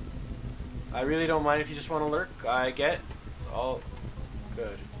 I really don't mind if you just want to lurk. I get. It's all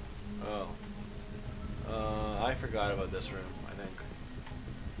good. Oh. I forgot about this room, I think.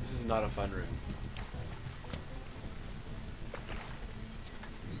 This is not a fun room.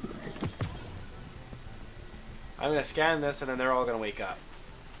 I'm gonna scan this and then they're all gonna wake up.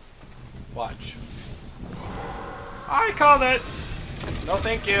 Watch. I called it! No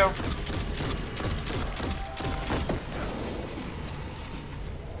thank you.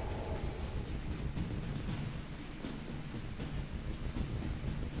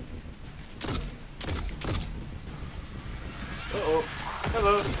 Uh-oh.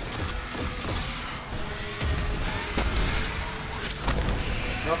 Hello.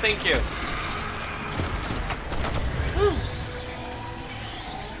 No thank you.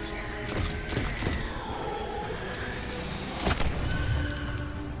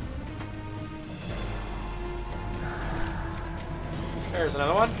 There's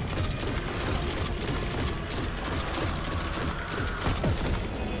another one.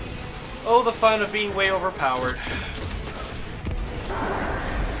 Oh, the fun of being way overpowered.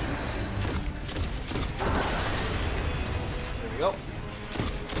 There we go.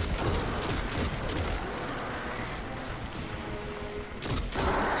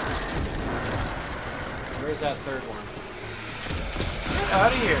 Where's that third one? Get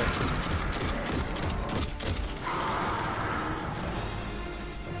out of here.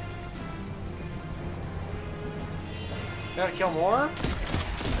 Gotta kill more?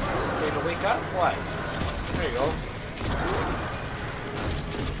 Okay, to wake up? What? There you go.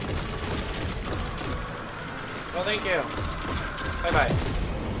 Well, thank you. Bye-bye.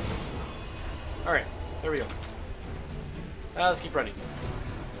 Alright, there we go. Now let's keep running.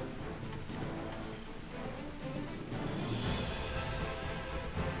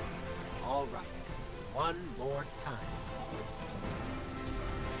 All right. One more time.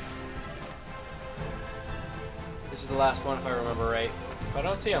 This is the last one if I remember right. But I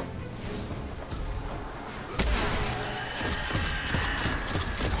don't see him.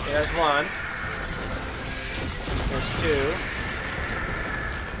 Okay, there's one. There's two.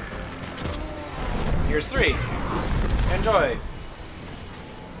 Here's three. Enjoy.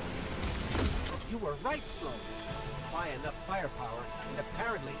 You were right, Sloan. By enough firepower, and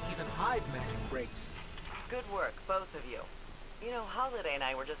apparently even hive magic breaks. Good work, both of you. You know, Holiday and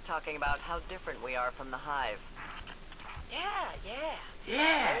I were just talking about how different we are from the Hive. Yeah,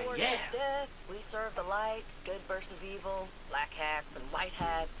 They worship death, we serve the light, good versus evil, black hats and white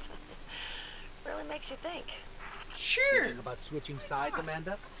hats. Really makes you think. Sure. Thinking about switching sides,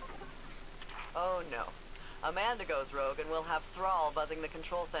 Amanda? Oh no. Amanda goes rogue and we'll have Thrall buzzing the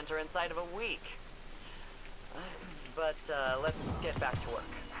control center inside of a week. But let's get back to work.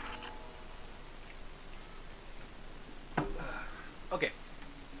 Okay.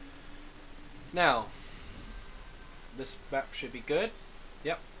 Now, this map should be good.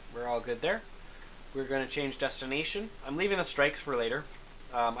 Yep, we're all good there. We're going to change destination. I'm leaving the strikes for later.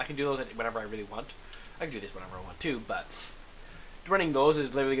 I can do those whenever I really want. I can do this whenever I want too, but running those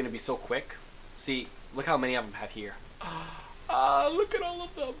is literally going to be so quick. See, look how many of them have here. Look at all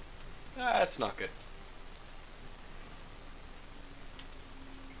of them. That's not good.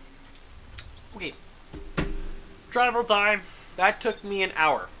 Okay. Travel time. That took me an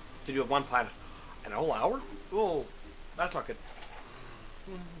hour to do it one planet. An whole hour? Oh, that's not good.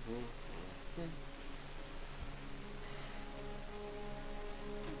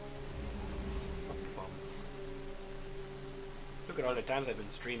 Look at all the times I've been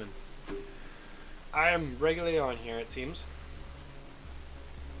streaming. I am regularly on here, it seems.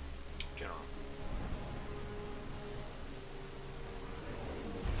 General.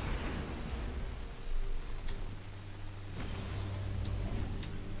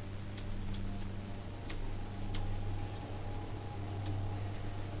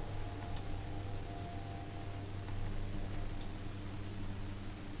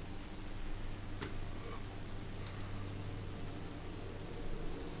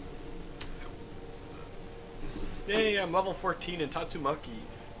 Yay, I'm level 14 in Tatsumaki.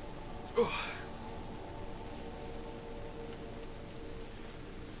 Ugh.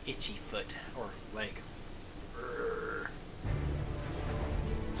 Itchy foot. Or leg. Urgh.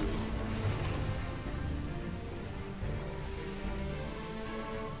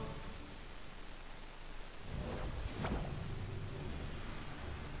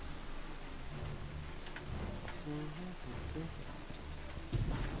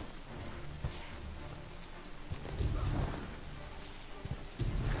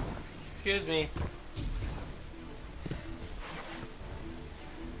 Excuse me.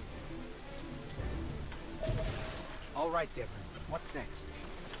 All right, Devon. What's next?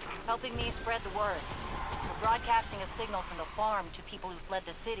 Helping me spread the word. We're broadcasting a signal from the farm to people who fled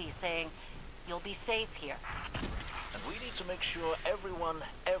the city saying, you'll be safe here. And we need to make sure everyone,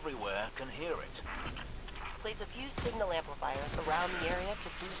 everywhere, can hear it. Place a few signal amplifiers around the area to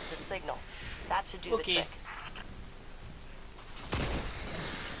boost the signal. That should do the trick.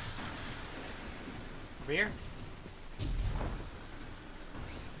 Over here.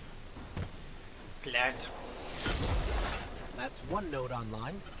 Plant. That's one node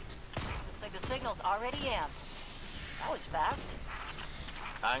online. Looks like the signal's already amped. That was fast.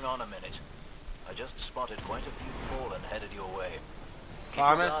 Hang on a minute. I just spotted quite a few fallen headed your way. Keep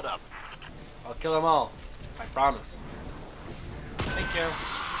Promise? your guard up. I'll kill them all. I promise. Thank you.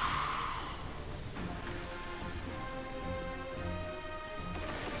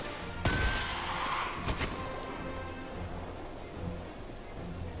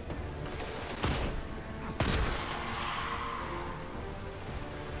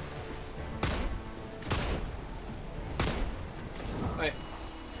 Wait.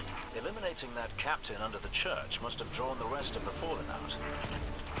 Eliminating that captain under the church must have drawn the rest of the fallen out.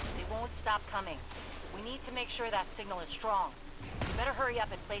 They won't stop coming. We need to make sure that signal is strong. You better hurry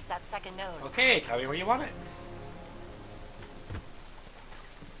up and place that second node. Okay, tell me where you want it.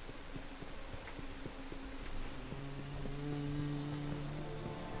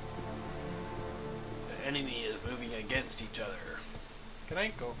 The enemy is moving against each other. Can I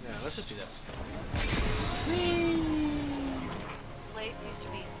go? Yeah, let's just do this. This place used to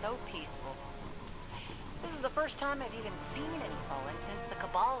be so peaceful. This is the first time I've even seen any fallen since the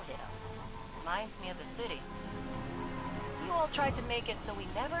Cabal hit us. Reminds me of the city. You all tried to make it so we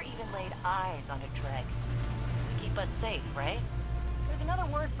never even laid eyes on a Dreg. To keep us safe, right? There's another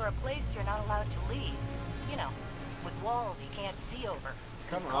word for a place you're not allowed to leave. You know, with walls you can't see over.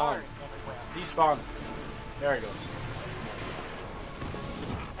 Come and on. guards everywhere. Despawn. There it goes.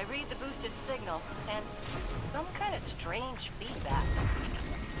 I read the boosted signal, and some kind of strange feedback.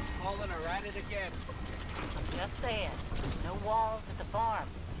 Fallen are at it again. I'm just saying, no walls at the farm.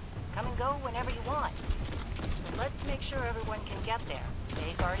 Come and go whenever you want. So let's make sure everyone can get there.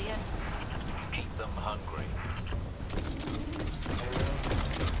 Okay, Guardian? Keep them hungry.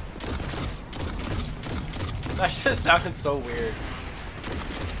 That just sounded so weird.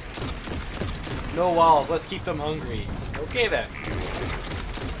 No walls, let's keep them hungry. Okay then.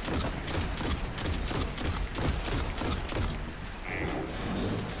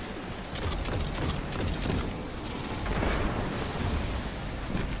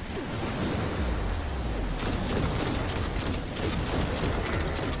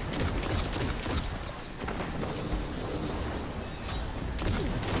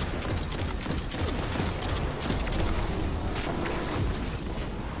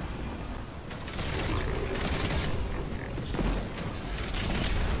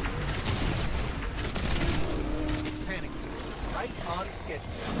 Panic. Right on schedule.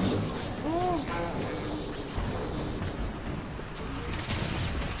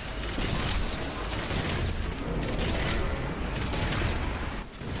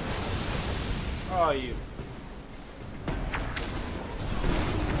 Oh, you.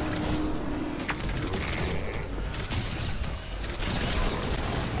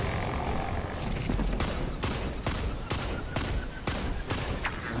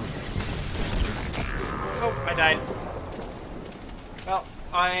 Oh, I died. Well,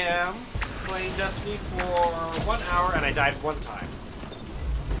 I am playing Destiny for 1 hour and I died one time.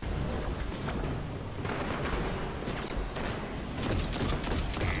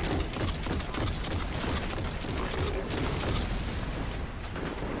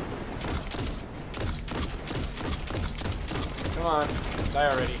 Come on, die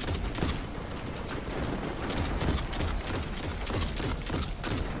already.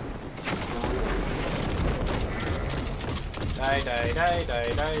 Die, die, die, die,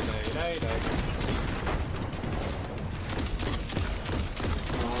 die, die, die, die.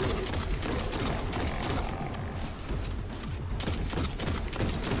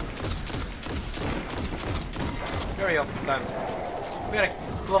 There we go, done. We got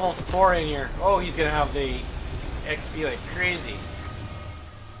a level 4 in here. Oh, he's gonna have the XP like crazy.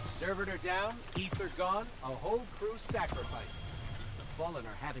 Servitor down, ether gone, a whole crew sacrificed. The Fallen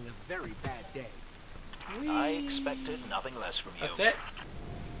are having a very bad day. I expected nothing less from you. That's it?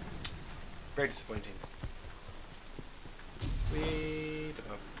 Very disappointing. Wait.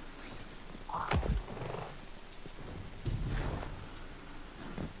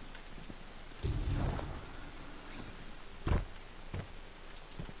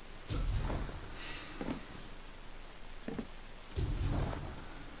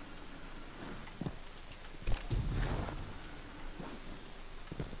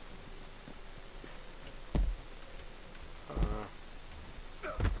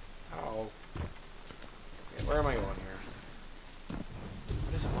 Ow. Okay, where am I going here?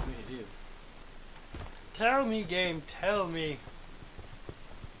 What does it want me to do? Tell me, game, tell me.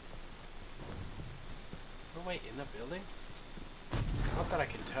 Oh wait, in the building? Not that I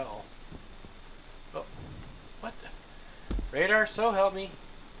can tell. Oh, Radar, so help me.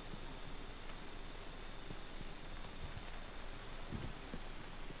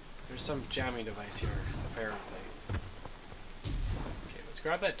 There's some jamming device here, apparently. Okay, let's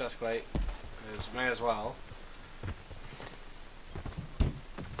grab that dusk light, because might as well.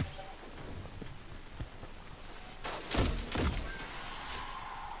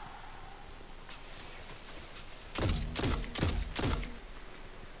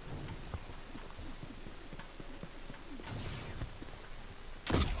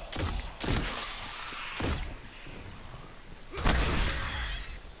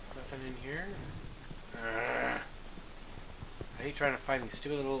 Trying to find these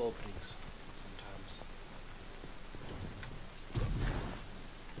stupid little openings sometimes.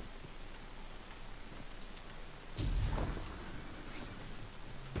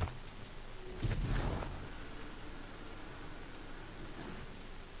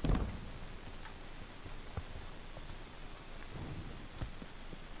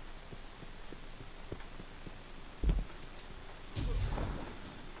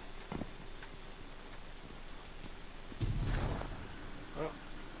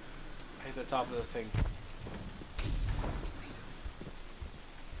 The top of the thing.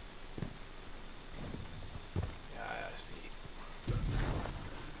 Yeah, I see.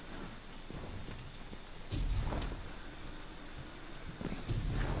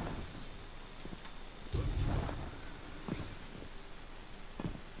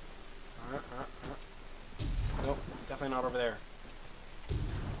 Nope, definitely not over there.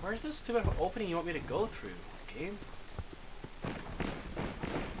 Where's this stupid opening you want me to go through, game?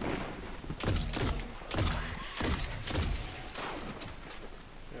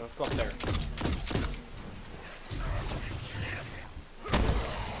 Let's go up there.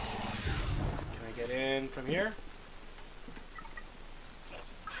 Can I get in from here?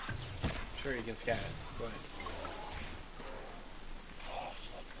 Sure, you can scan it. Go ahead.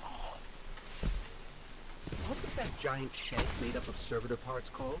 What was that giant shank made up of servitor parts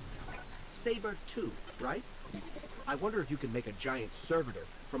called? Saber 2, right? I wonder if you can make a giant servitor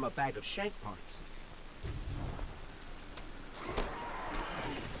from a bag of shank parts.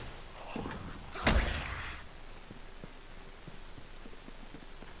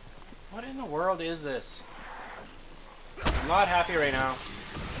 What in the world is this? I'm not happy right now.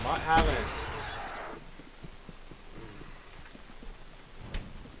 I'm not having this.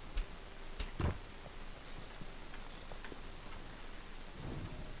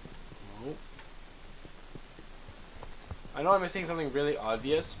 Nope. I know I'm missing something really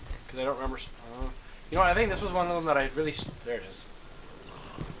obvious because I don't remember. You know what? I think this was one of them that I really. There it is.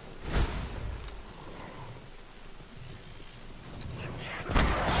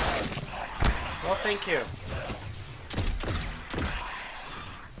 Well, thank you.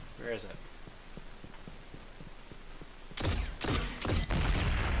 Where is it?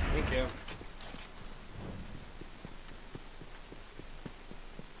 Thank you.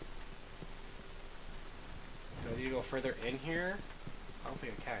 Do I need to go further in here? I don't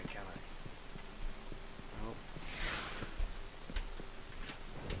think I can I? Nope.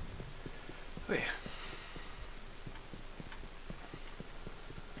 Oh yeah.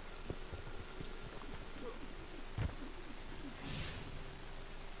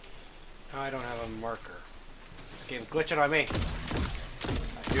 I don't have a marker. This game's glitching on me.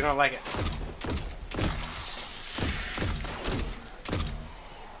 I do not like it.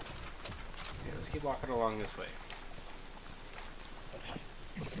 Okay, let's keep walking along this way.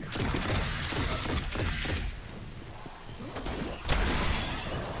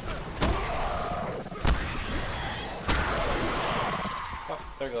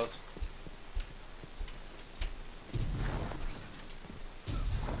 Oh, there it goes.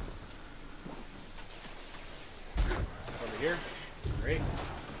 Here. Great.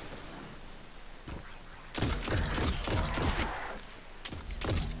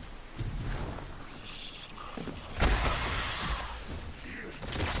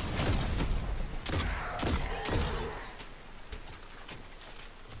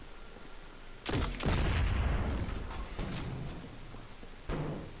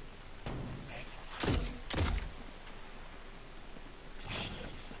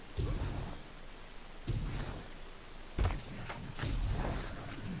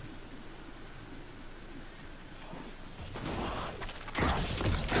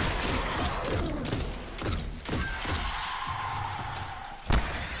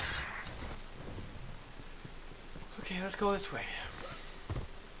 Okay, let's go this way.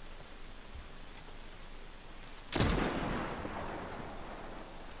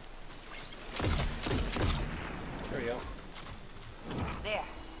 There we go. There.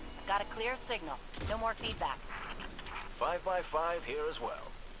 Got a clear signal. No more feedback. 5x5 here as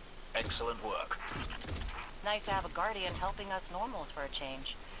well. Excellent work. It's nice to have a guardian helping us normals for a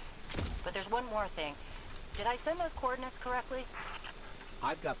change. But there's one more thing. Did I send those coordinates correctly?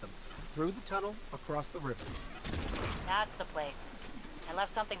 I've got them. Through the tunnel, across the river. That's the place. I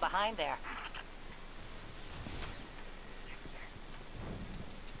left something behind there.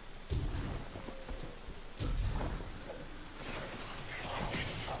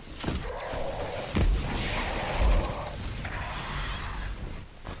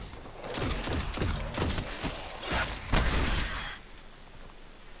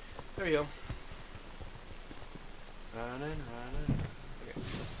 There we go. Running. Okay.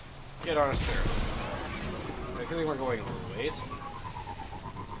 Get on us there. I feel like we're going a little ways.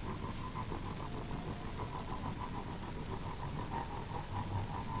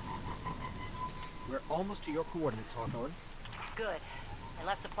 We're almost to your coordinates, Hawthorne. Good. I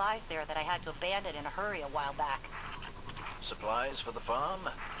left supplies there that I had to abandon in a hurry a while back. Supplies for the farm?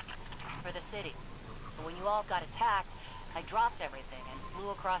 For the city. But when you all got attacked, I dropped everything and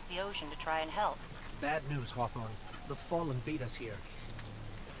flew across the ocean to try and help. Bad news, Hawthorne. The Fallen beat us here.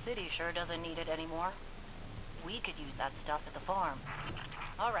 The city sure doesn't need it anymore. We could use that stuff at the farm.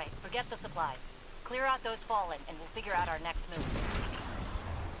 All right, forget the supplies. Clear out those Fallen, and we'll figure out our next move.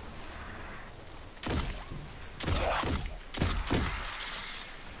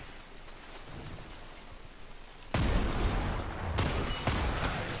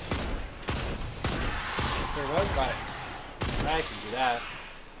 There we go. Got it. I can do that.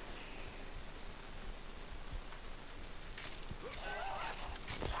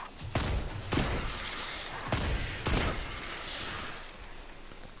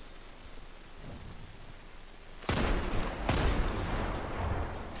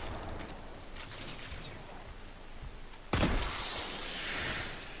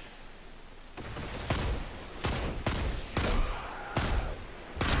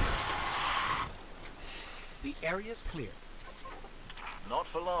 The area's clear. Not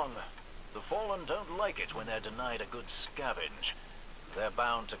for long. The Fallen don't like it when they're denied a good scavenge. They're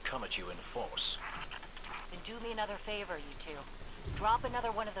bound to come at you in force. Then do me another favor, you two. Drop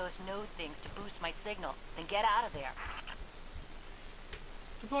another one of those node things to boost my signal, then get out of there.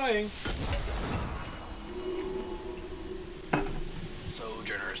 Deploying.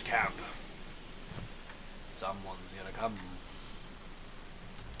 Sojourner's camp. Someone's gonna come.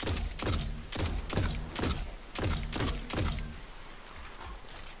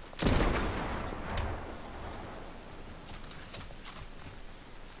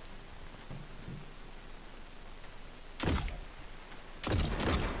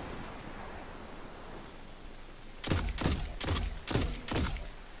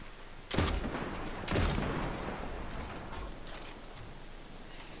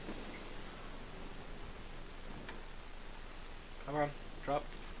 Come on, drop.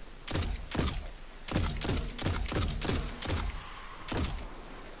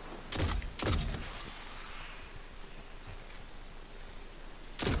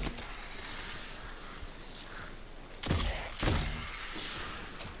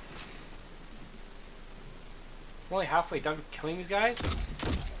 We're only halfway done killing these guys?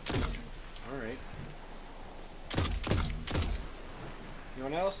 Alright.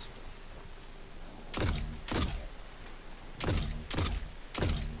 Anyone else?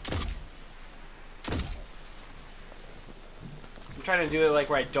 I'm trying to do it like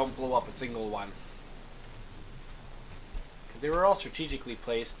where I don't blow up a single one. Because they were all strategically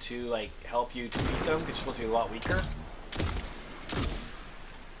placed to like help you defeat them because you're supposed to be a lot weaker.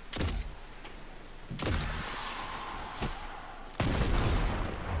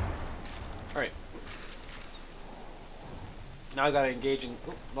 Alright. Now I gotta engage in...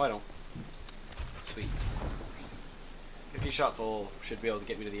 Oh, no I don't. Sweet. 50 shots should be able to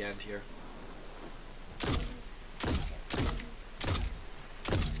get me to the end here.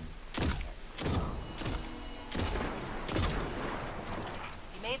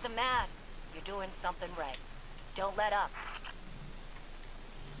 You made them mad. You're doing something right. Don't let up.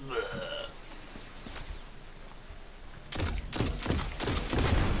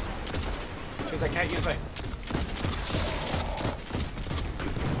 Shoot, I can't use my...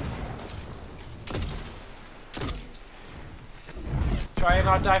 Try and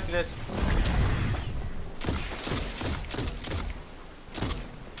not die for this.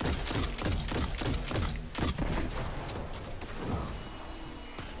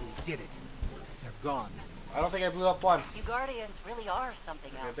 We did it. They're gone. I don't think I blew up one. You Guardians really are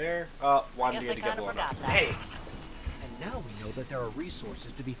something Over else. there. One Guess did I get kinda blown forgot up. that. Hey! And now we know that there are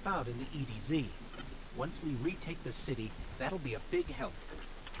resources to be found in the EDZ. Once we retake the city, that'll be a big help.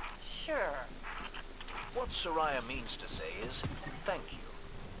 Sure. What Soraya means to say is, thank you.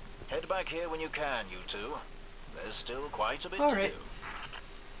 Head back here when you can, you two. There's still quite a bit to do.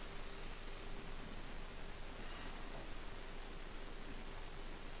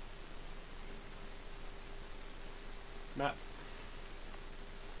 Map.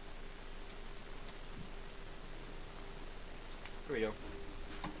 Here we go.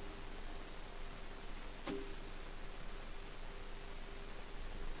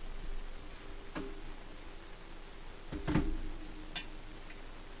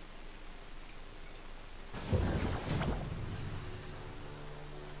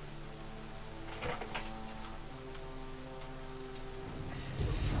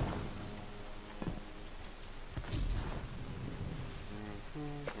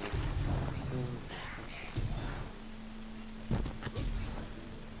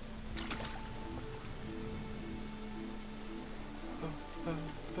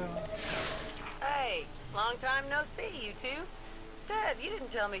 Hey, long time no see, you two. Ted, you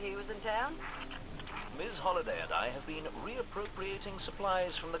didn't tell me he was in town. Ms. Holliday and I have been reappropriating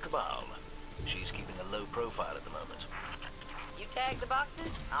supplies from the Cabal. She's keeping a low profile at the moment. You tag the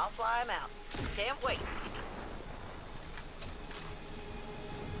boxes, I'll fly 'em out. Can't wait.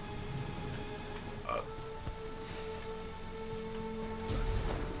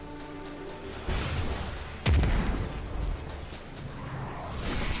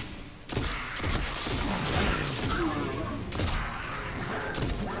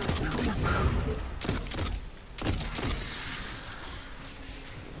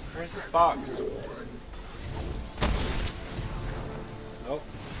 Where's this box? Nope.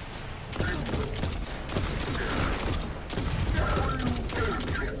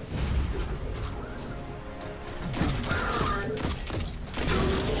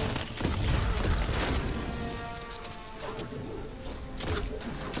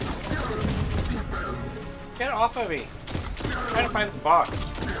 Get off of me! I'm trying to find this box.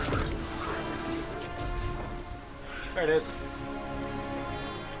 There it is.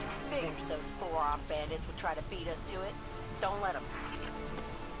 Figures those four-armed bandits would try to beat us to it. Don't let them.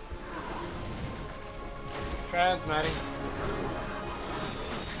 Transmatting.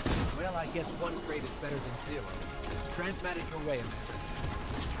 Well, I guess one crate is better than zero. Transmat it your way,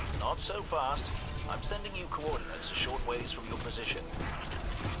 Amanda. Not so fast. I'm sending you coordinates a short ways from your position.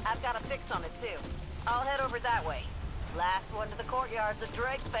 I've got a fix on it, too. I'll head over that way. Last one to the courtyard's a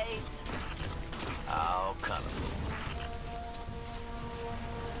Drake face. How colorful.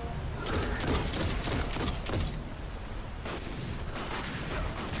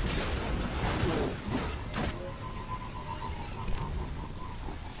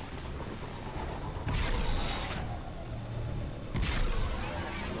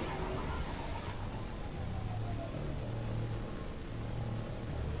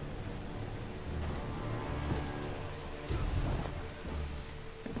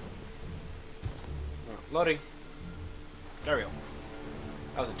 Loading. There we go.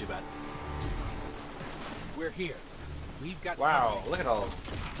 That wasn't too bad. We're here. We've got... Wow, look at all.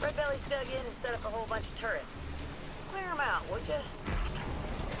 Red Belly's dug in and set up a whole bunch of turrets. Clear them out, would you?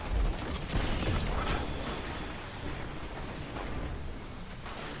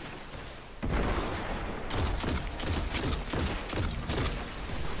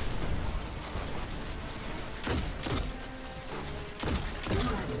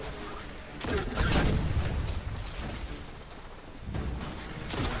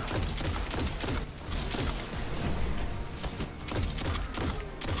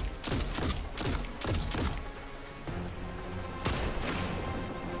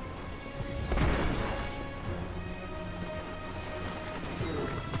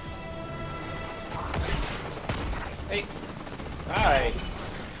 Hey. Hi.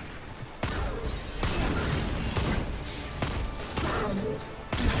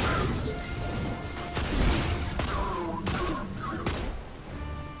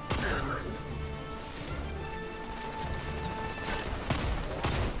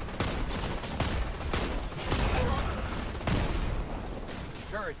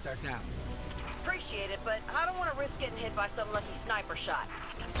 Turrets are down. Appreciate it, but I don't want to risk getting hit by some lucky sniper shot.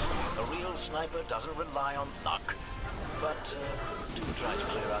 A real sniper doesn't rely on luck. But do try to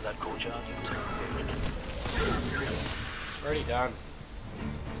clear out that courtyard, you two. Already done.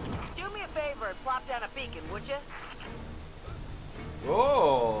 Do me a favor and plop down a beacon, would you?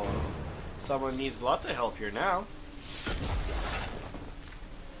 Oh, someone needs lots of help here now.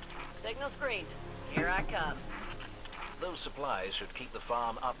 Signal screened. Here I come. Those supplies should keep the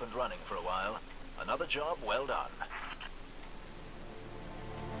farm up and running for a while. Another job well done.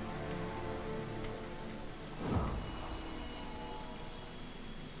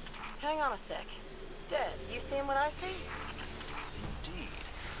 Hang on a sec. Dead. You seeing what I see? Indeed.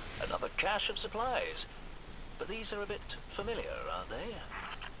 Another cache of supplies. But these are a bit familiar, aren't they?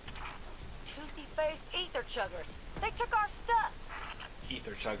 Toothy-faced ether chuggers. They took our stuff.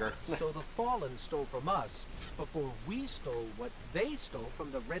 Ether chugger. So the Fallen stole from us before we stole what they stole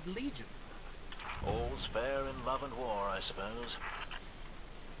from the Red Legion. All's fair in love and war, I suppose.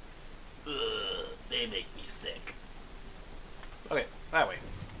 Ugh, they make me sick. Okay, that way.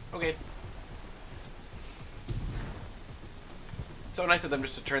 Okay. So nice of them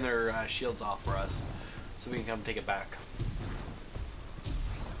just to turn their shields off for us, so we can come take it back.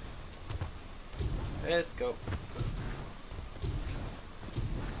 Let's go.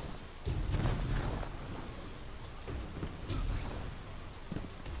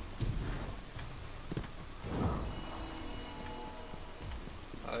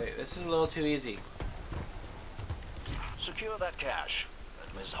 Okay, this is a little too easy. Secure that cache,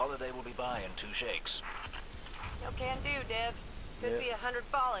 and Miss Holiday will be by in 2 shakes. No can do, Dev. Could Yep. be 100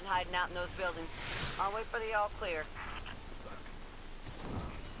 Fallen hiding out in those buildings. I'll wait for the all clear.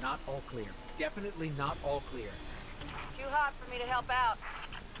 Not all clear. Definitely not all clear. Too hot for me to help out.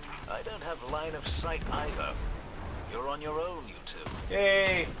 I don't have line of sight either. You're on your own, you two.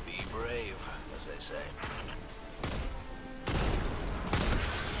 Yay! Be brave, as they say.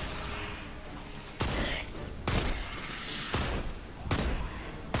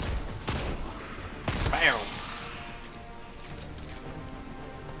 Bam!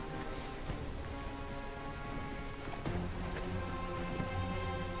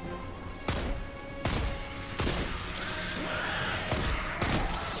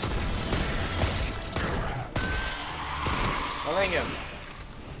 Oh, thank you.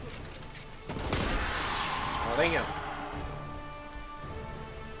 Oh, thank you.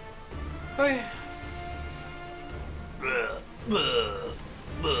 Okay.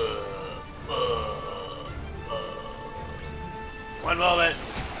 One moment.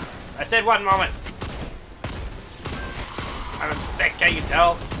 I said 1 moment. I'm sick, can't you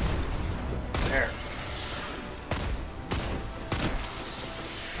tell? There.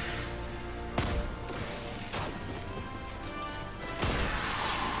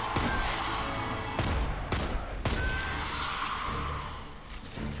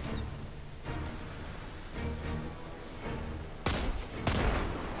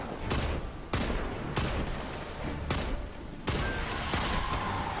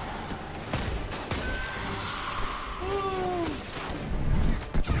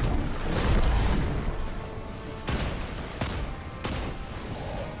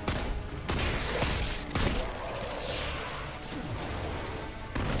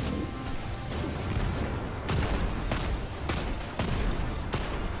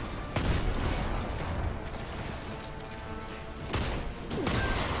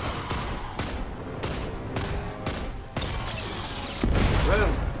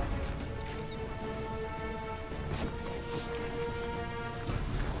 Boom.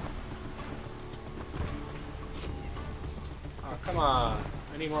 Oh, come on.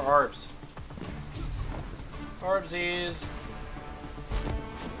 I need more orbs. Orbsies.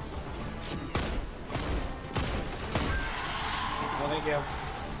 Oh, thank you.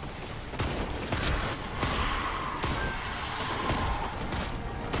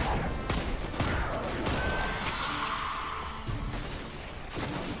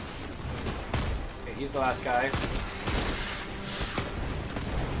 Okay, he's the last guy.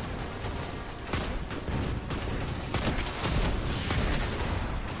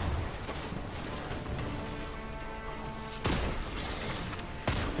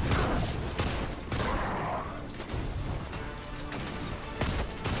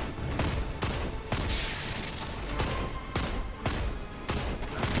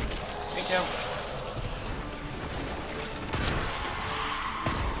 Thank you.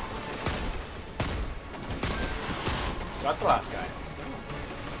 So that's the last guy.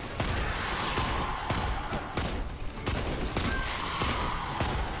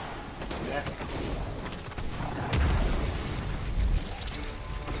 Yeah.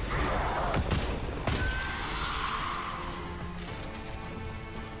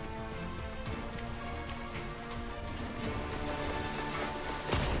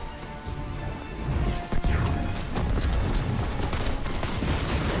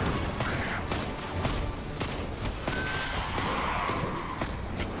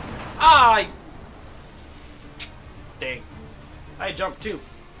 Ah! Dang. I jumped too.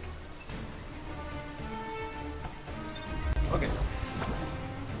 Okay.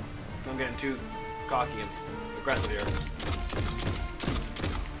 I'm getting too cocky and aggressive here.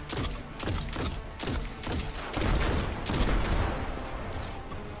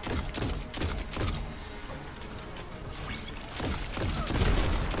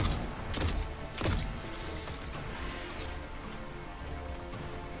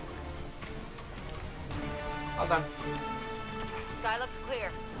 done. Sky looks clear.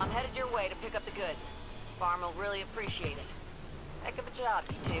 I'm headed your way to pick up the goods. Farm will really appreciate it. Heck of a job,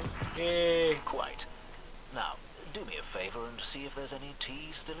 you two. Yay. Quite. Now, do me a favor and see if there's any tea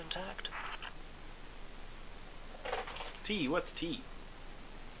still intact. Tea? What's tea?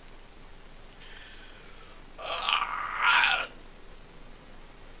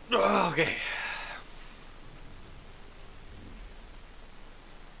 Okay.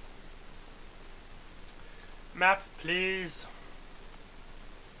 Map, please.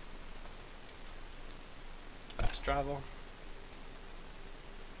 Fast travel.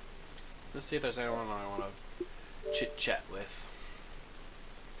 Let's see if there's anyone I want to chit chat with.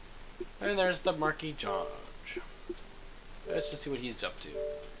 And there's the Marquis George. Let's just see what he's up to.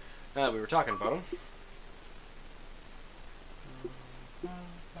 We were talking about him.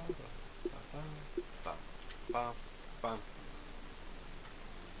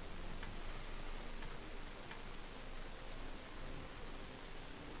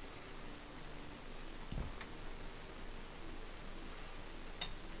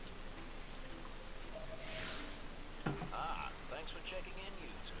 Thanks for checking in, you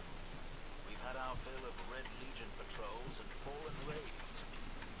two. We've had our fill of Red Legion patrols and Fallen raids.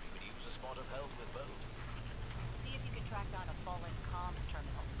 We could use a spot of help with both. See if you can track down a Fallen comms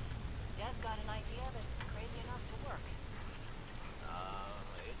terminal. Dev's got an idea that's crazy enough to work.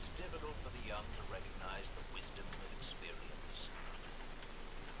 It's difficult for the young to recognize the wisdom of experience.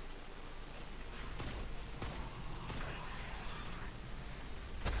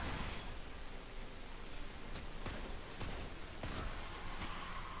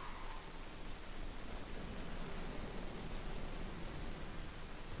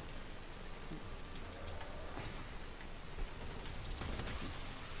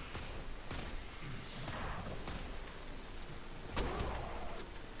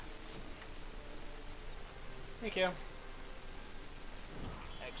 Thank you.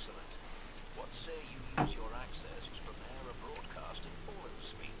 Excellent. What say you use your access to prepare a broadcast in Fallen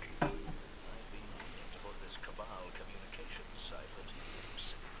speak? I've been meaning to put this Cabal communications cipher to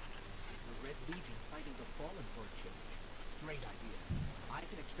use. The Red Legion fighting the Fallen for a change. Great idea. I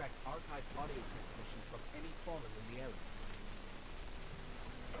can extract archived audio transmissions from any Fallen in the area.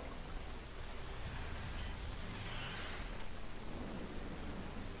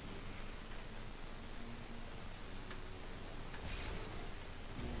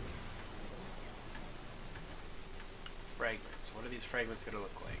 Fragments. What are these fragments going to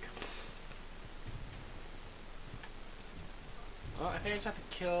look like? Well, I think I just have to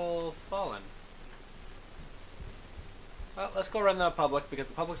kill Fallen. Well, let's go run the public, because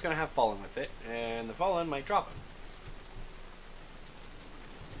the public's going to have Fallen with it, and the Fallen might drop him.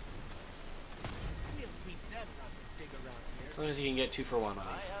 We'll teach them how to dig around here. As long as you can get 2 for 1 on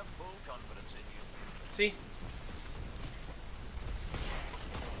I these. have full confidence in you. See?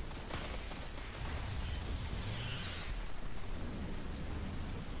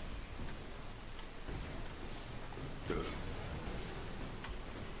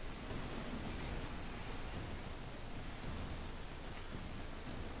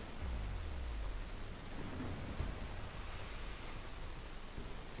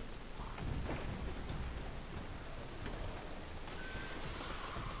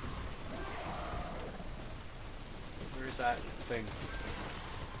 Where's that thing?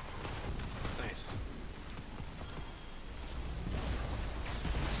 Nice.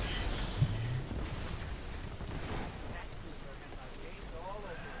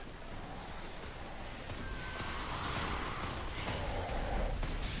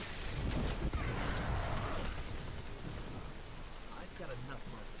 I've got enough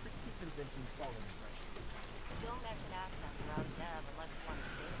for a pretty convincing Fallen impression. Don't mention accents around Dev unless you want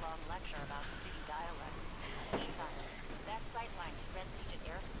a day-long lecture about city dialects. Meantime, that sightline to Red Legion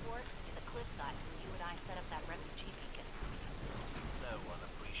air support is a cliffside where you and I set up that refugee beacon. No one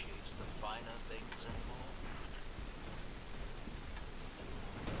appreciates the finer things anymore.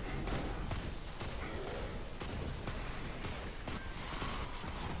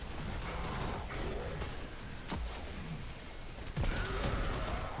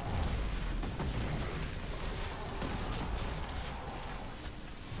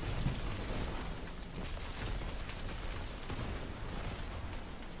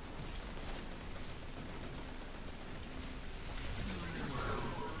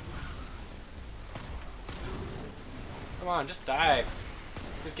 Come on, just die.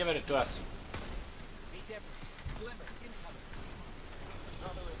 Just give it to us. Be different. Glimmer, incoming.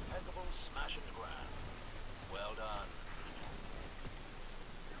 Another impeccable smash and grab. Well done.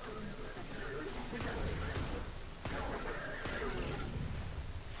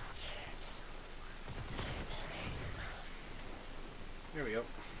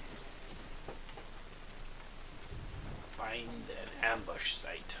 find an ambush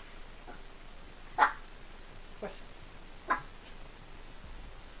site. What?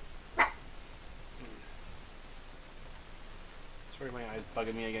 Sorry, my eyes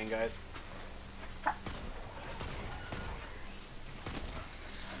bugging me again, guys.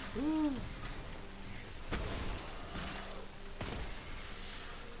 Ooh.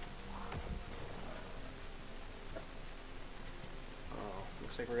 Oh,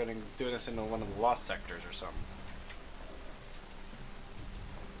 looks like we're gonna do this into one of the lost sectors or something.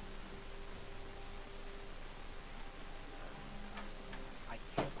 I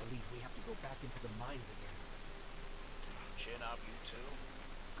can't believe we have to go back into the mines again. Chin up, you two.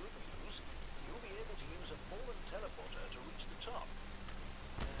 Good news, you'll be able to use a fallen teleporter to reach the top.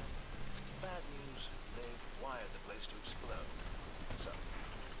 Bad news, they've wired the place to explode. So,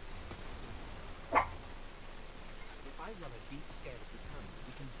 If I run a deep scan of the tunnels,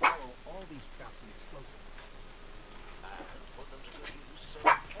 we can borrow all these traps and explosives. and put them to good use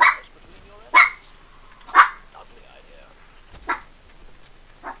sowing chaos between your enemies. Lovely idea.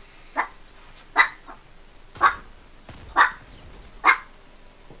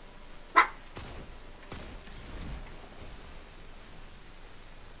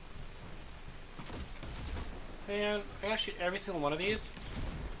 And I gotta shoot every single one of these.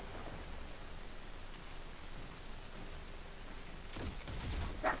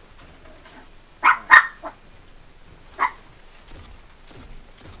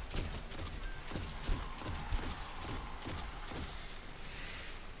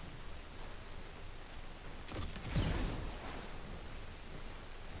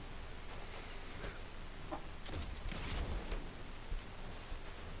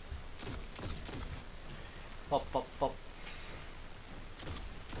 Pop, pop, pop.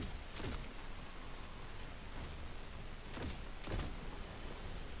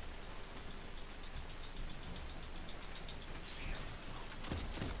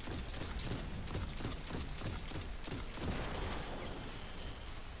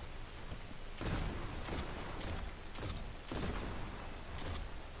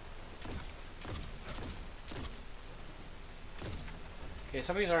 Okay,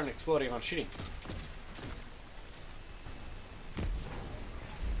 some of these aren't exploding on shooting.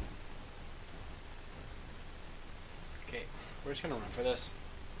 Okay, we're just gonna run for this.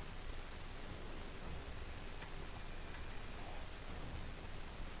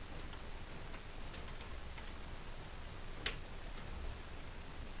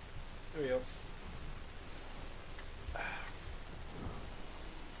 There we go.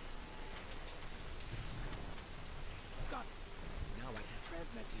 Got it. Now I can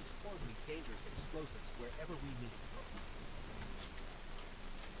transmit these horribly dangerous explosives wherever we need.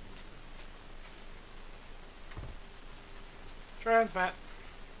 Transmat.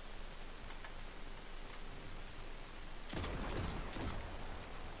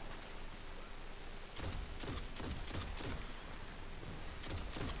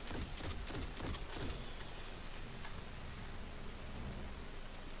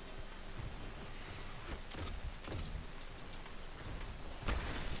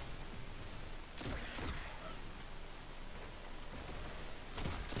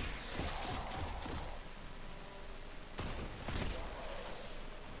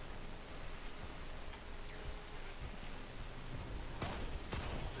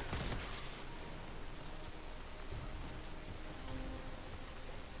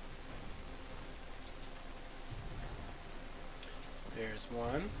 There's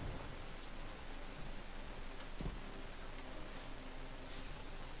one.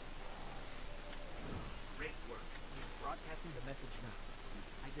 Great work. Broadcasting the message now.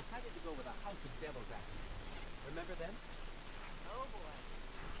 I decided to go with a House of Devils accent. Remember them? Oh boy.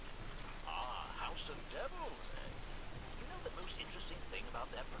 Ah, House of Devils, eh? You know the most interesting thing about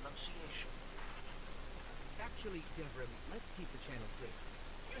their pronunciation? Actually, Devrim, let's keep the channel clear.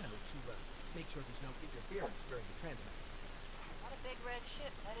 You know, to make sure there's no interference during the transmit. A lot of big red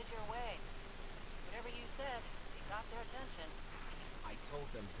ships headed your way. Whatever you said, you got their attention. I told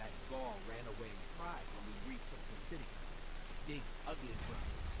them that Gaul ran away in pride when we retook the city. Big, ugly crowd.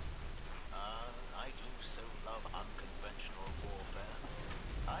 I do so love unconventional warfare.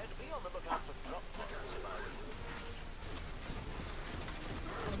 I'd be on the lookout for drop bombs if I were you.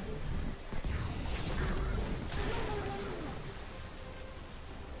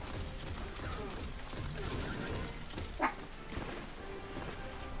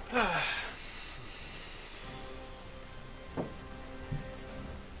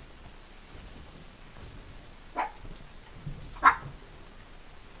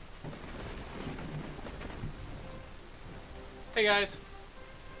 Hey guys.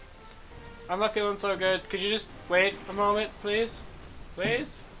 I'm not feeling so good. Could you just wait a moment, please?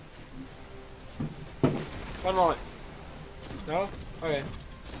 Please? One moment. No? Okay.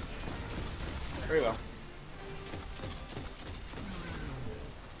 Very well.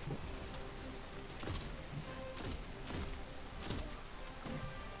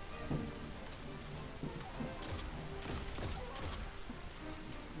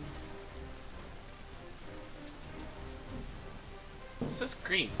 What's this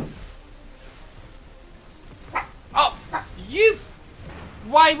green? Oh! You!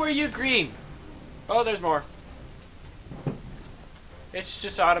 Why were you green? Oh, there's more. It's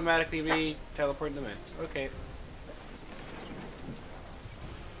just automatically re-teleporting them in. Okay.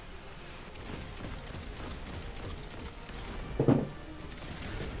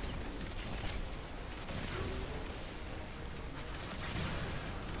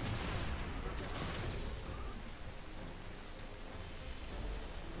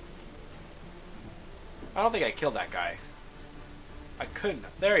 I don't think I killed that guy. I couldn't.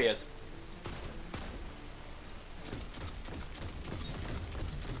 There he is.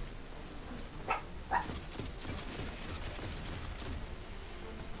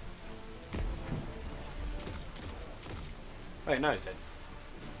 Wait, no, he's dead.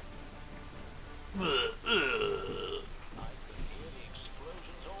 I could hear the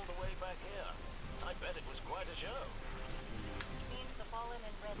explosions all the way back here. I bet it was quite a show. Means the Fallen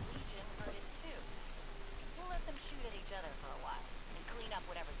and Red Legion heard it too. We'll let them shoot at each other for a while and clean up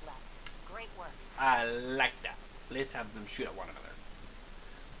whatever's left. Great work. I like that. Let's have them shoot at one another.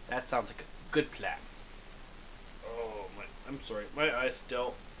 That sounds like a good plan. Oh, I'm sorry. My eyes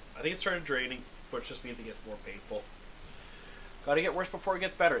still... I think it started draining, which just means it gets more painful. Gotta get worse before it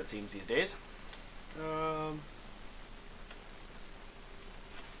gets better, it seems, these days. Oh,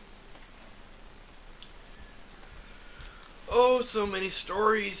 so many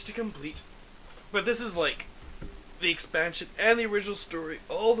stories to complete. But this is like the expansion and the original story,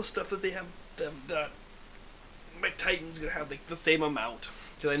 all the stuff that they have done. My Titan's gonna have like the same amount,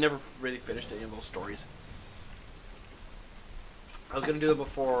 because I never really finished any of those stories. I was gonna do them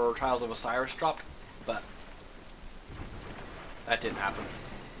before Trials of Osiris dropped, but that didn't happen.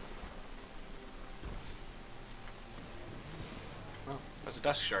 Oh, there's a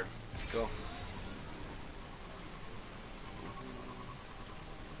dust shard. Go.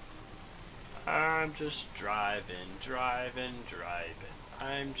 I'm just driving.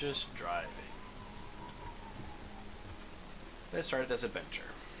 I'm just driving. Let's start this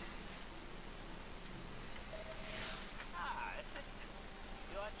adventure. Assistant.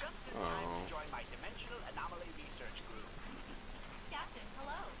 You are just in time to join my Dimensional Anomaly Research Group. Captain,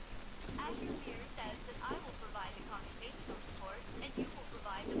 hello. Azure here says that I will provide the computational support and you will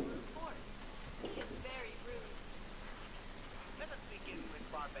provide the brute force. He is very rude. Let us begin with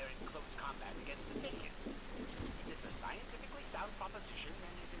barbaric close combat against the Taken. It is a scientifically sound proposition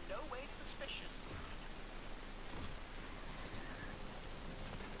and is in no way suspicious.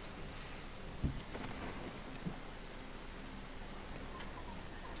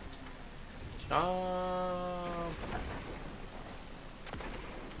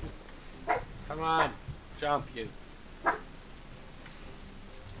 Come on, jump you.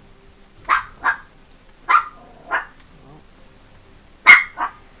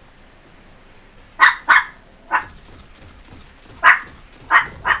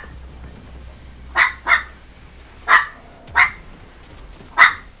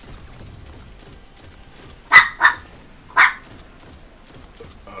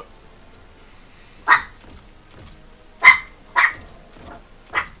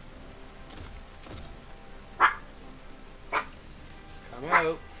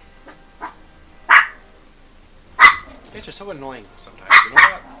 Out. These are so annoying sometimes, you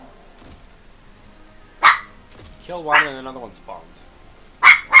know that? Kill one and another one spawns.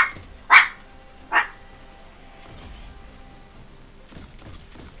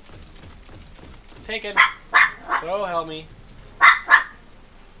 Taken. So help me.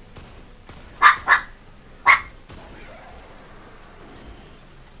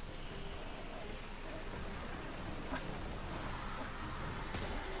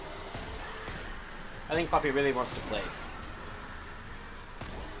 I think Poppy really wants to play.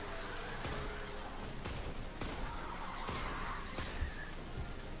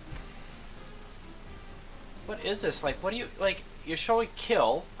 What is this? Like, what do you... Like, you're showing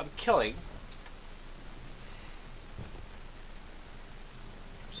kill. I'm killing.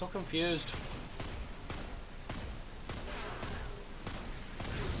 I'm so confused.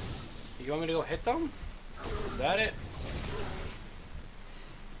 You want me to go hit them? Is that it?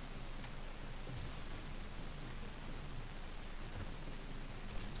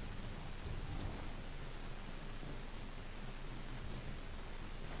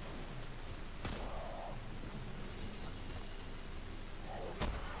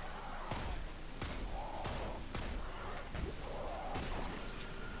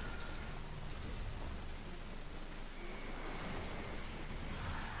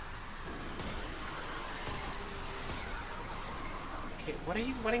 What are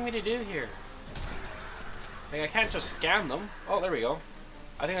you wanting me to do here? Like, I can't just scan them. Oh, there we go.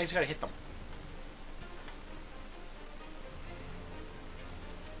 I think I just gotta hit them.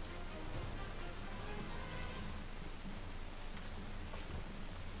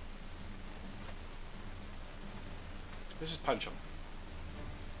 Let's just punch them.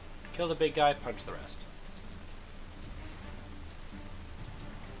 Kill the big guy, punch the rest.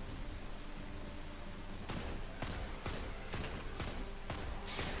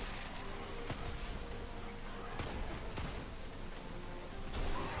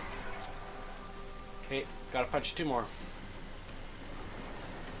 Okay, gotta punch 2 more.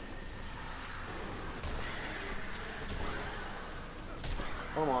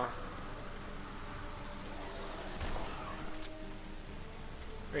 One more.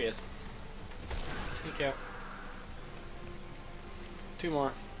 There he is. Peek out. 2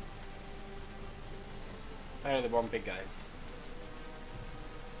 more. Fire the one big guy.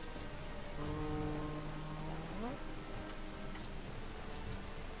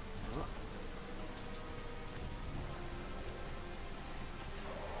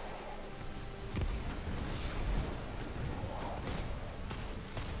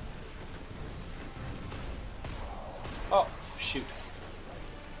 Oh, shoot.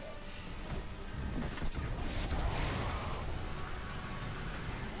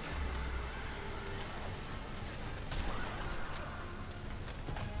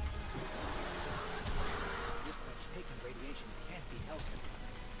 This much taken radiation can't be healthy.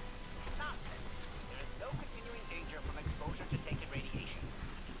 Nonsense. There is no continuing danger from exposure to taken radiation.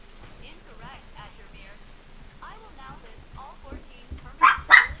 Incorrect, Azure. I will now list all 14 permanent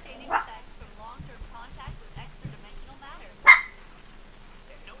debilitating effects from long-term contact with extra-dimensional matter.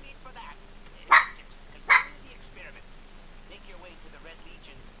 There's no need for that. Assistant, continue the experiment. Make your way to the Red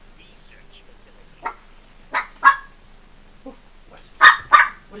Legion's research facility. What?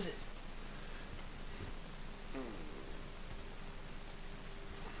 What is it?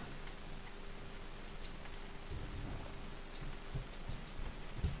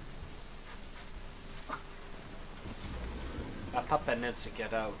 That puppet needs to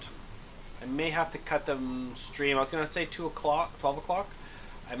get out. I may have to cut the stream. I was going to say 2 o'clock, 12 o'clock.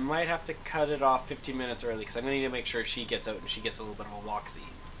 I might have to cut it off 15 minutes early because I'm going to need to make sure she gets out and she gets a little bit of a walk-see.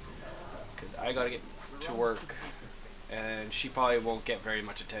 Because I got to get to work and she probably won't get very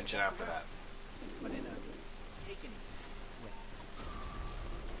much attention after that. But in a taken way.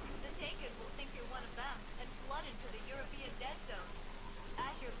 The Taken will think you're one of them and flood into the European dead zone.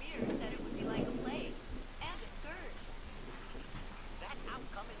 Azure said it would be like a plague and a scourge. That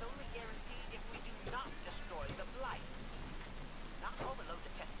outcome is only guaranteed if we do not destroy the blights. Not overload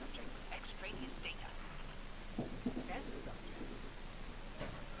the test subject with extraneous data. Test subject.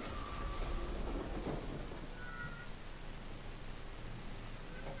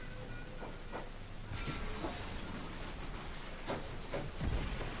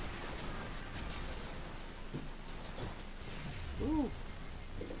 Ooh.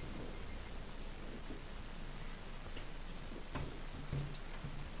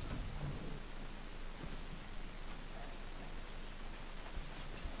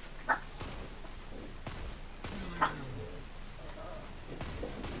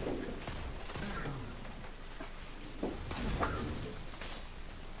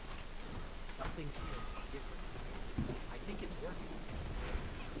 Something feels different. I think it's working.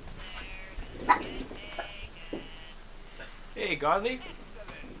 Hey, Godly.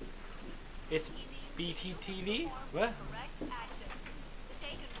 It's BTTV? What? Correct action. The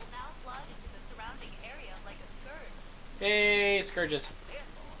Taken will now flood into the surrounding area like a scourge. Hey, Scourges.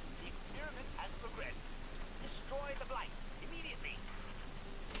 Therefore, the experiment has progressed. Destroy the blights immediately.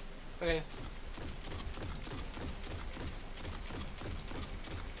 Okay.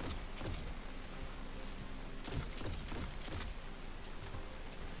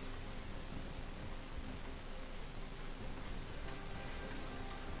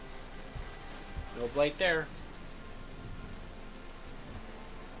 No blight there.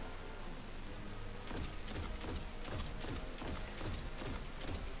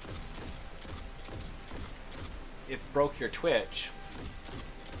 It broke your Twitch.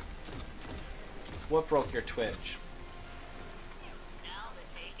 What broke your Twitch? Now the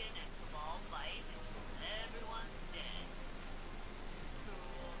Taken and Cabal fight, and everyone's dead.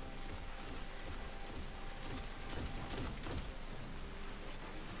 Cool.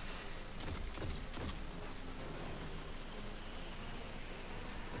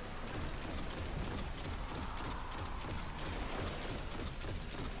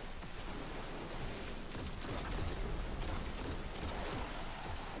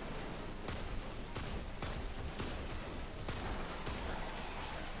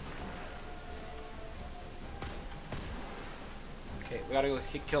 We gotta go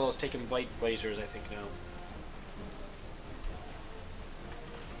kill those taken blight blazers, I think, now.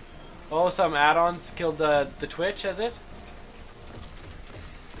 Oh, some add-ons killed the Twitch, has it?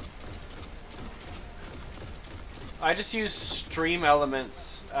 I just use Stream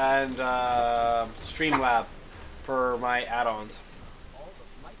Elements and Streamlab for my add-ons.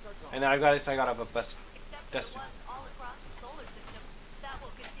 And then I got a best Except for once all across the solar system, that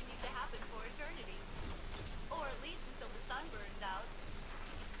will continue to happen for eternity. Or at least until the sun burns out.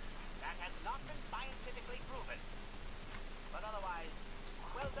 That has not been scientifically proven. But otherwise,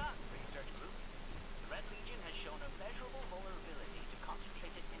 well done, research group. The Red Legion has shown a measurable vulnerability to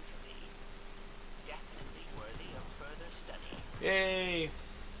concentrated entropy. Definitely worthy of further study. Yay!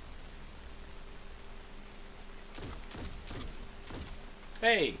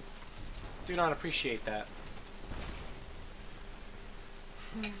 Hey! Do not appreciate that.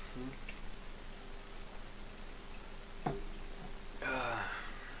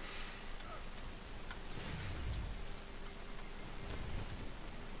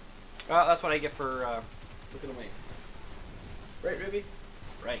 Well, that's what I get for looking at me. Right, Ruby?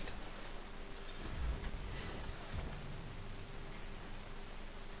 Right.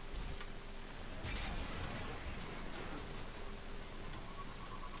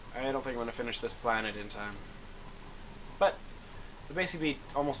 I don't think I'm going to finish this planet in time. But, it'll basically be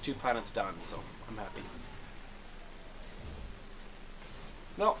almost 2 planets done, so I'm happy.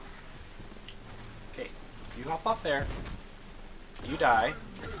 No. Okay, you hop up there. You die.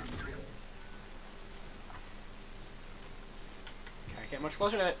 Can't get much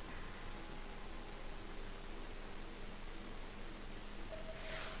closer to it.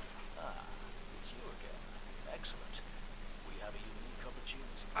 It's you again. Excellent. We have a unique opportunity.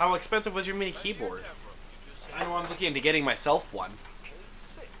 How expensive was your mini keyboard? I know I'm looking into getting myself one.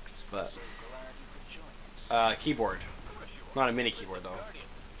 But, keyboard. Not a mini keyboard, though. The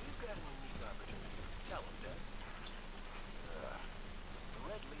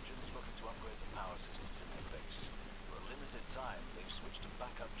Red Legion's looking to upgrade the power systems in their base. For a limited time, they've switched to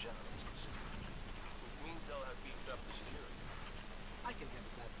backup generators. Which means they'll have beefed up the security. I can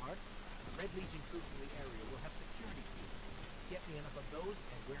handle that part. Red Legion troops in the area will have security keys. Get me enough of those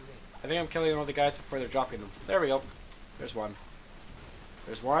and we're in. I think I'm killing all the guys before they're dropping them. There we go. There's one.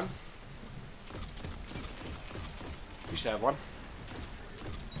 There's one. You should have one.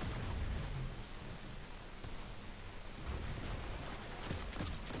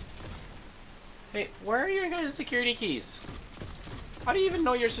 Hey, where are your guys' security keys? How do you even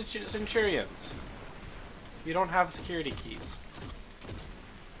know you're Centurions? You don't have security keys.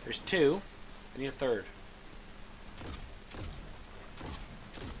 There's 2. I need a 3rd.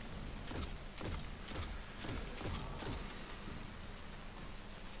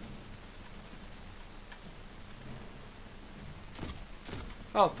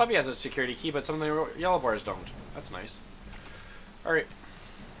 Oh, Puppy has a security key, but some of the yellow bars don't. That's nice. Alright.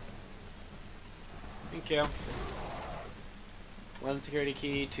 Thank you. 1 security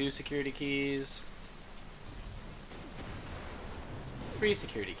key, 2 security keys. 3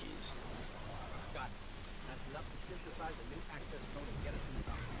 security keys. Got it. That's enough to synthesize a new access code and get us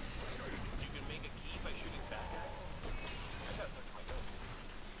inside. You can make a key by shooting back at it. I got that to my notes.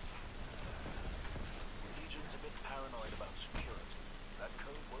 Legion's a bit paranoid about security. That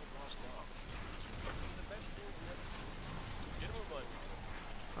code won't last long. The best thing get him one.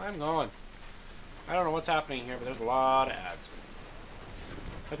 I'm going. I don't know what's happening here, but there's a lot of ads.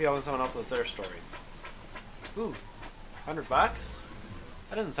 Maybe I'll let someone else with their story. Ooh, $100?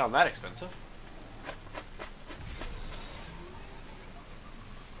 That doesn't sound that expensive.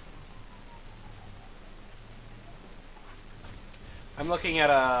 I'm looking at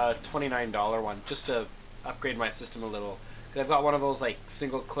a $29 one just to upgrade my system a little. Cause I've got one of those like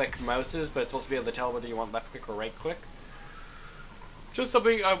single-click mouses, but it's supposed to be able to tell whether you want left click or right click. Just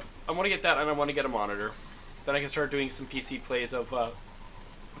something I want to get that, and I want to get a monitor. Then I can start doing some PC plays of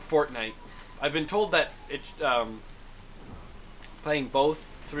Fortnite. I've been told that it's playing both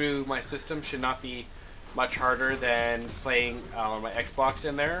through my system should not be much harder than playing on my Xbox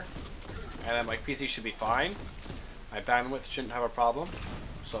in there, and that my PC should be fine. My bandwidth shouldn't have a problem,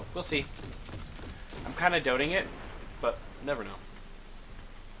 so we'll see. I'm kind of doubting it, but never know.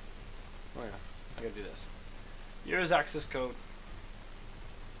 Oh yeah, I gotta do this. Here's access code.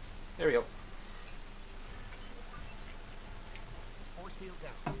 There we go. Force field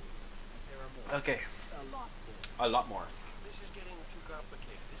down. There are more. Okay, A lot more. a lot more. This is getting too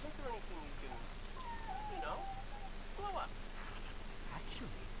complicated. Isn't there anything you can, blow up?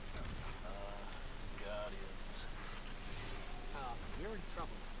 Actually, Guardians. we're in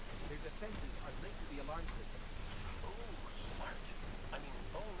trouble. Their defenses are linked to the alarm system. Oh, smart.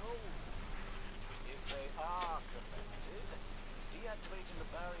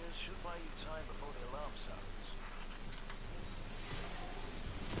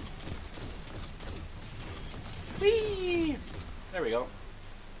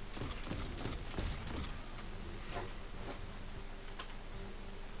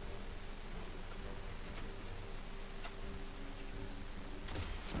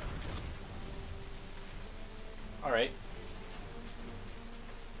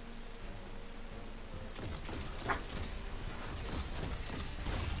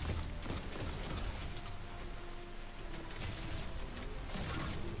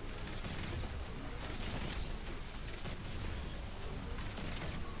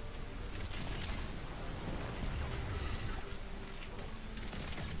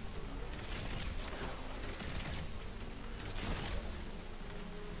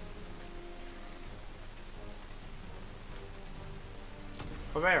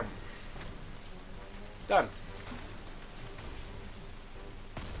 Bam. Done.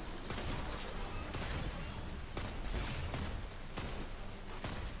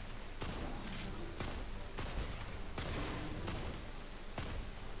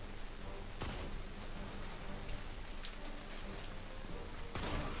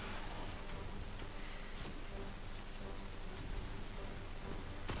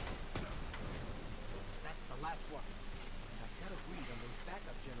 That's the last one. And I've got to read on those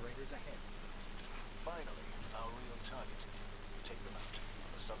backup generators ahead. Finally, our real target. Take them out.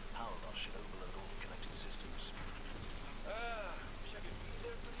 A sudden power rush should overload all the connected systems. Wish I could be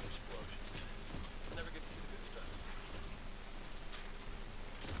there for the explosion. Never get to see the good stuff.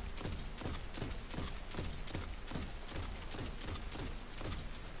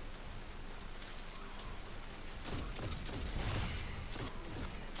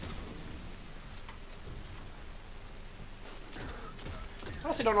 I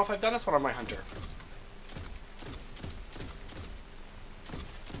honestly don't know if I've done this one on my hunter.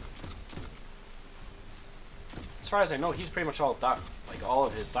 As far as I know, he's pretty much all done. Like, all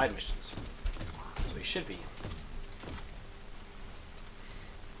of his side missions. So he should be.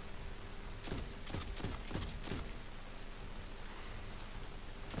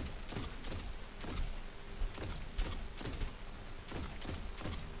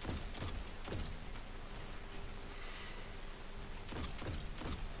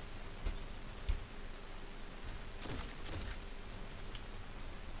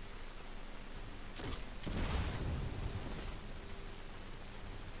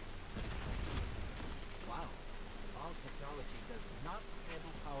 Wow. All technology does not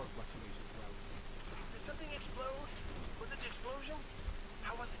handle power fluctuations well. Did something explode? Was it the explosion?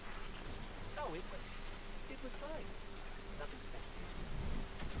 How was it? Oh, it was fine. Nothing special.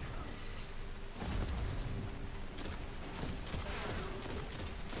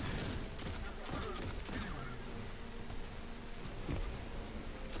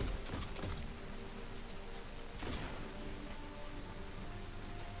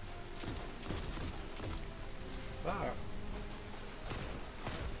 Ah.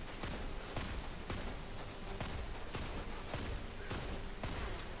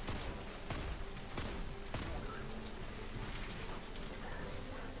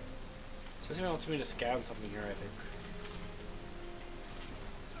 So he wants me to scan something here, I think.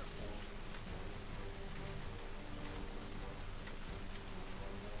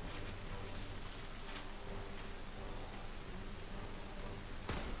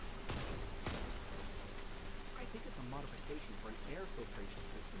 I think it's a modification for an air filtration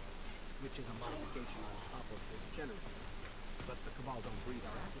system, which is a modification on top of this generator. But the Cabal don't breathe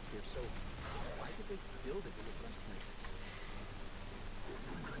our atmosphere, so why did they build it in the first place?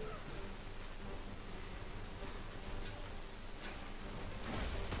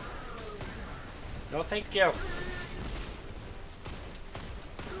 No, thank you.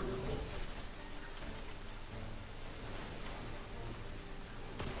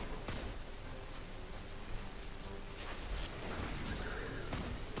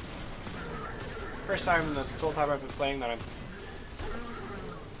 First time in this whole time I've been playing that I'm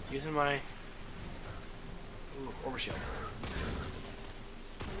using my overshield.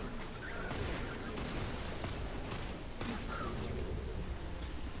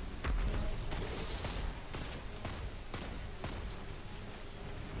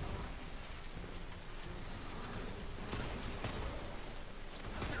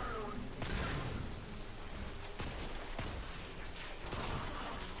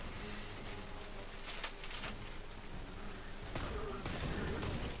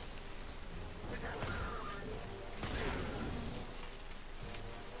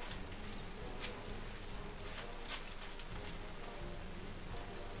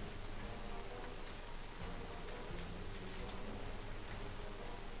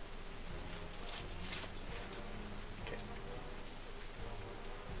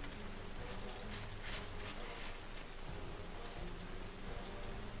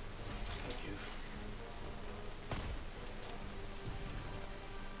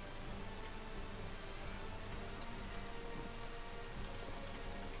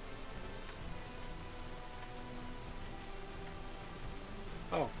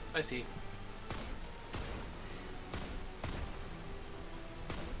 Oh, I see.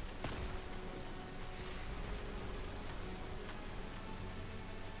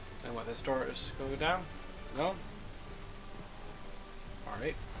 And what, this door is going down? No?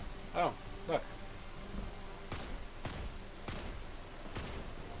 Alright. Oh, look.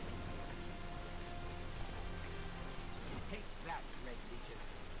 Take that, Red Legion.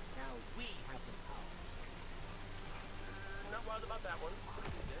 Now we have the power. Not wild about that one.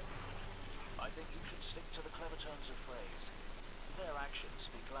 I think you should stick to the clever turns of phrase. Their actions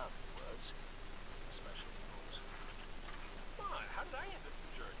speak louder than words, especially yours. Why? How did I end up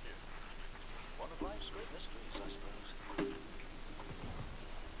in jerk here? One of life's great mysteries, I suppose.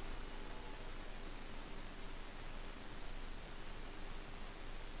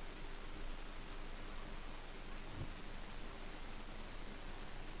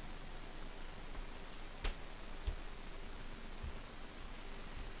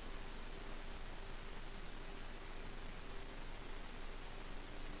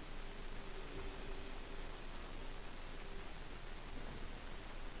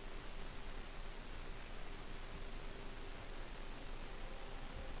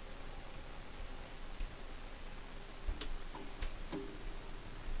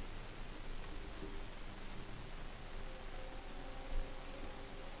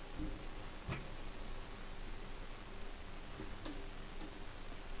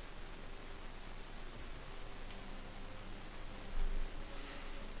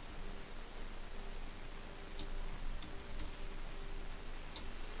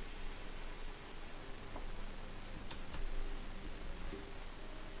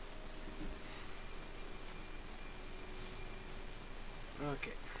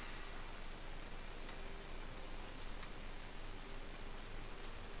 Okay.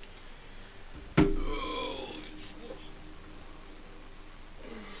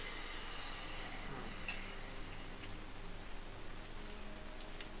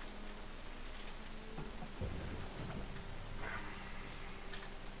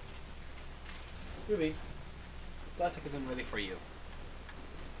 Ruby, plastic isn't really for you.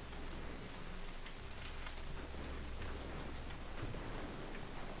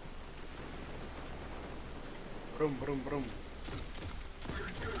 Brum, brum, brum.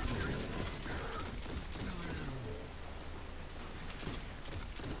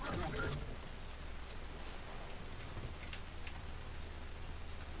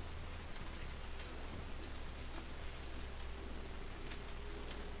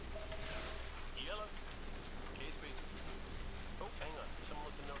 Yellow. KSB. Oh, hang on. Someone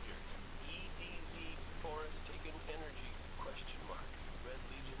with a note here. EDZ Forest taken energy? Question mark. Red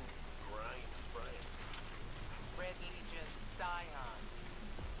Legion Grind Brian. Red Legion Scion.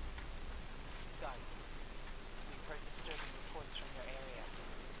 Got it. We've heard disturbing reports from your area.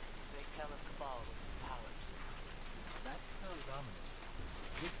 They tell of Cabal with powers. That sounds ominous.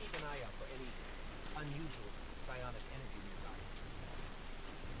 We'll keep an eye out for any unusual psionic energy nearby.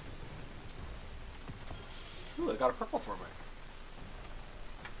 Ooh, I got a purple for me.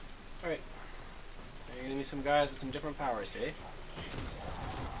 Alright. You're gonna be some guys with some different powers, Jay.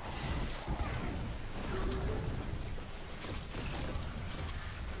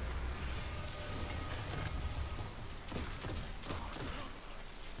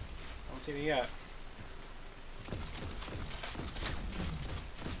 Let's see what you got.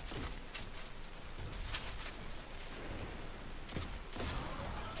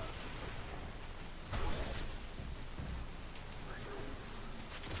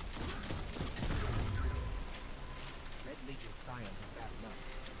 Red Legion Scions are bad enough,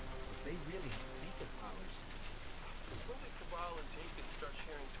 but they really have taken powers. When did Cabal and Taken start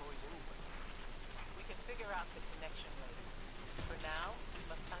sharing toys anyway? We can figure out the connection later. For now, we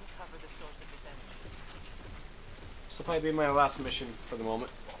must uncover the source of this energy. This will probably be my last mission for the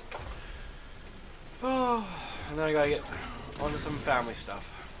moment. Oh, and then I gotta get onto some family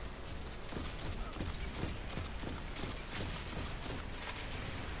stuff.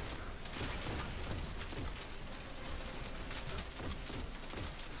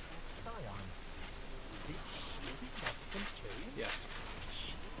 Scion. Is it shielded like some too? Yes.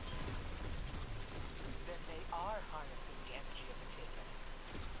 Then they are harnessing the energy of the Taken.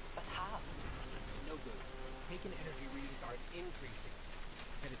 But how? No good. Taken energy readings are increasing,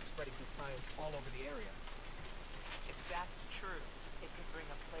 and it's spreading to science all over the area. If that's true, it could bring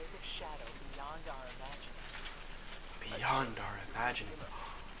a plague of shadow beyond our imagining. Beyond our imagining.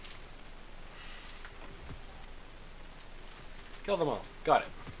 Kill them all. Got it.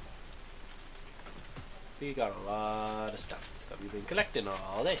 We got a lot of stuff that we've been collecting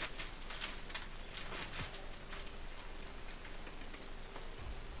all day.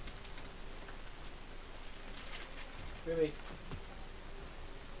 Really?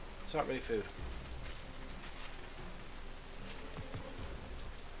 It's not really food.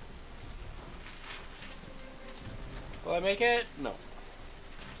 Will I make it? No.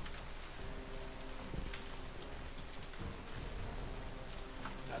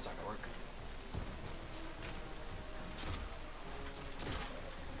 That's not gonna work.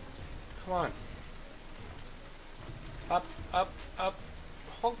 Come on. Up, up, up.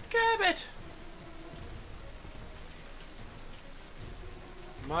 Oh, damn it!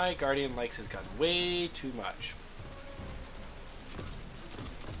 My guardian likes his gun way too much.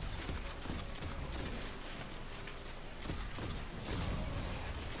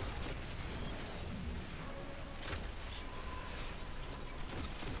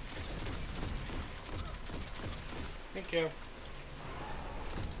 Thank you.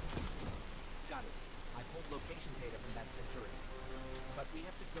 Got it. I pulled location data from that Centurion. But we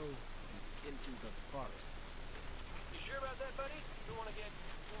have to go into the forest. You sure about that, buddy? You don't want to get,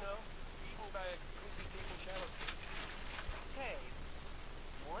 you know, eaten by a creepy gaping shadow? Hey,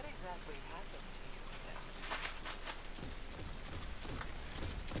 what exactly happened to you next?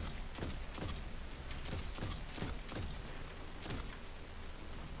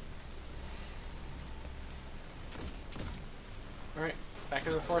 Alright, back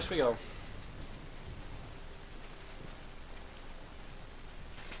into the forest we go.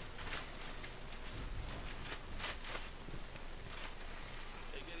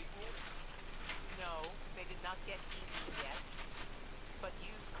 They get eaten yet? No, they did not get eaten yet. But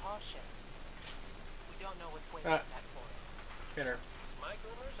use caution. We don't know what's waiting in that forest. Get her. My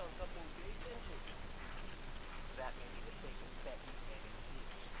glimmers on something big and taken. That may be the safest bet you've made in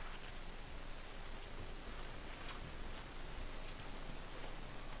years.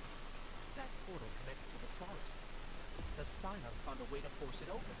 That portal connects to the forest. The Synod's found a way to force it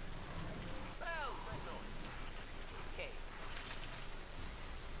open. Well, that noise. Okay.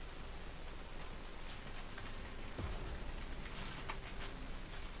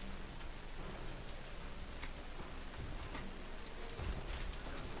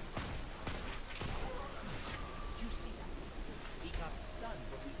 Did you see that? He got stunned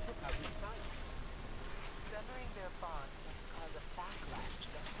when we took out his Synod. Severing their bonds must cause a backlash to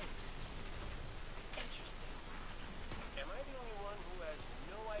the host. Interesting. Am I the only one who has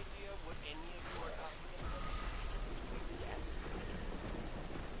no idea what any of you are talking about? Yes.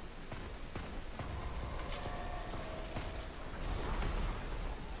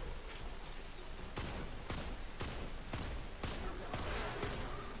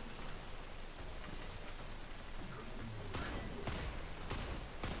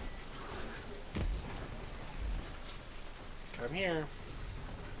 Come here.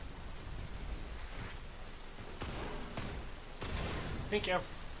 Thank you. Up.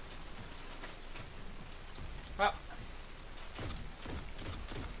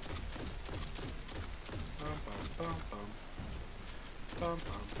 Bum, bum, bum, bum. Bum, bum,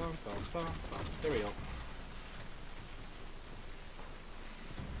 bum, bum, bum, bum. There we go.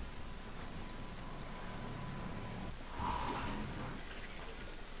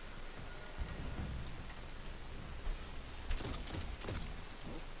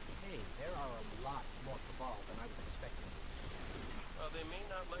 Hey, there are a lot more Cabal than I was expecting. Well, they may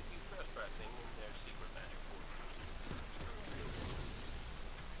not like you trespassing in their secret magic force.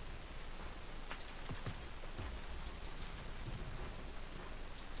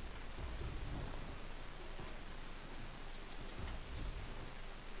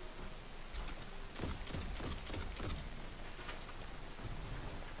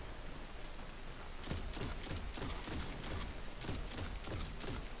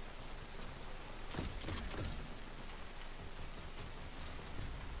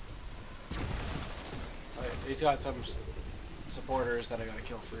 He's got some supporters that I gotta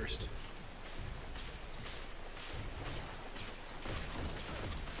kill first.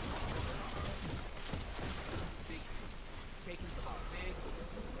 Big, taking Cabal. Big,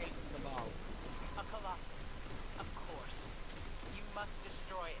 taking Cabal. A Colossus. Of course. You must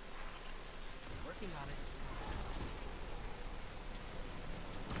destroy it. Working on it.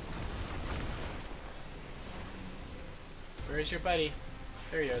 Where's your buddy?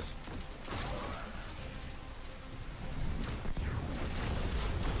 There he is.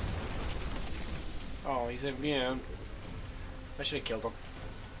 Oh, he's immune. I should have killed him.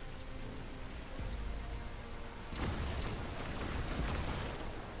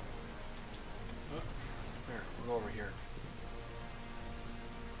 Oh, here, we'll go over here.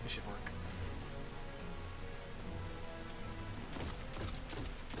 This should work.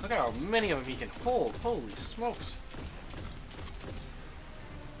 Look at how many of them he can hold. Holy smokes.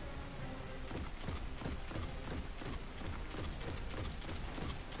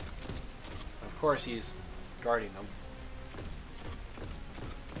 Of course he's guarding them.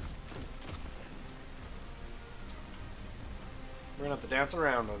 We're gonna have to dance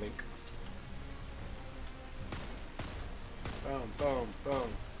around, I think. Boom, boom,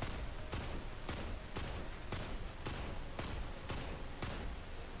 boom.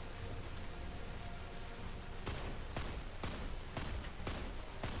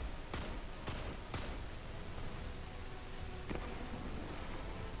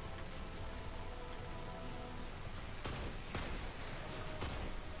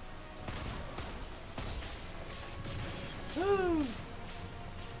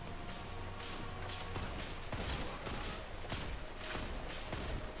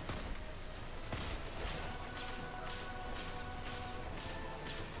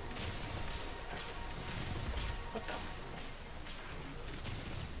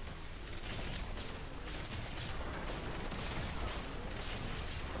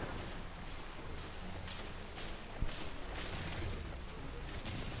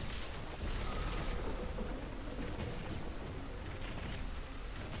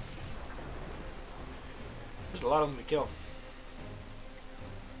 There's a lot of them to kill.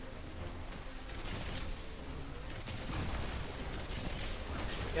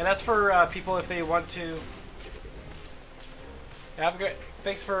 Yeah, that's for people if they want to. Yeah, have a great.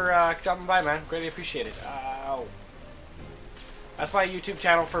 Thanks for dropping by, man. Greatly appreciate it. Ow. That's my YouTube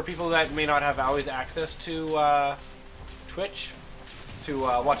channel for people that may not have always access to Twitch to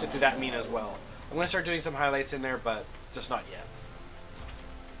watch it through that mean as well. I'm gonna start doing some highlights in there, but just not yet.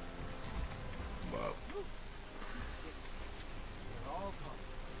 Well,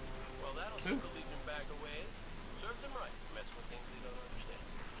 that'll keep the Legion back away. Serves them right. Mess with things they don't understand.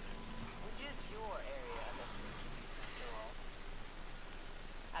 Which is your area of expertise, after all.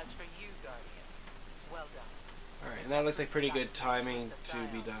 As for you, Guardian, well done. Alright, and that looks like pretty good timing to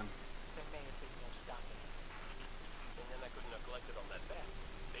be done. There may have been no stopping it. And then I couldn't have collected all that back.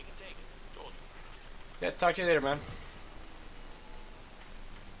 They can take it. Told you. Yeah, talk to you later, man.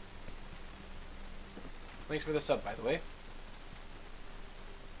 Thanks for the sub, by the way.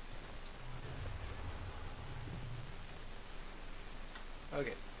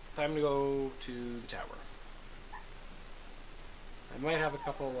 Okay, time to go to the tower. I might have a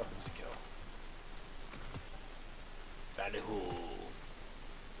couple of weapons to kill. Valihu.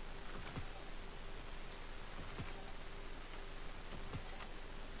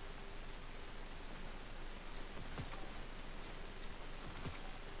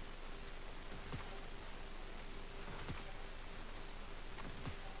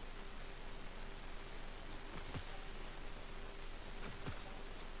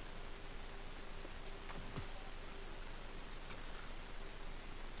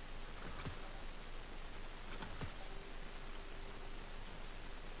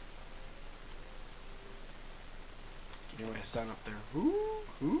 Getting my son up there. Ooh,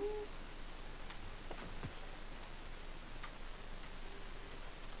 ooh.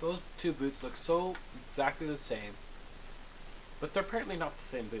 Those two boots look so exactly the same, but they're apparently not the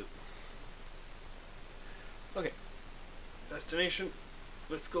same boot. Okay, destination.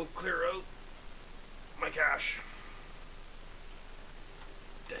 Let's go clear out my cache.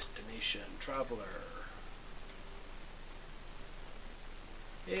 Destination traveler.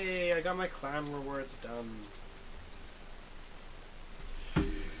 Hey, I got my clan rewards done.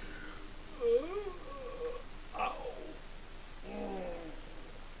 Ow.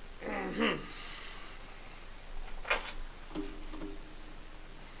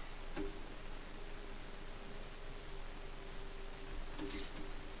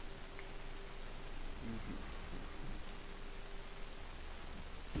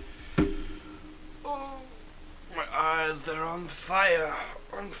 Oh, my eyes, they're on fire,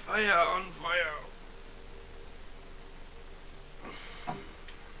 on fire, on fire.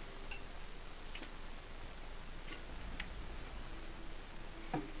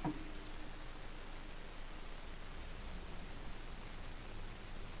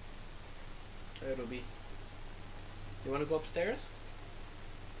 Hey, Ruby. You want to go upstairs?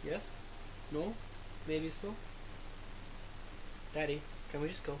 Yes? No? Maybe so? Daddy, can we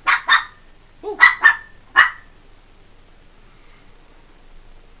just go? Woo!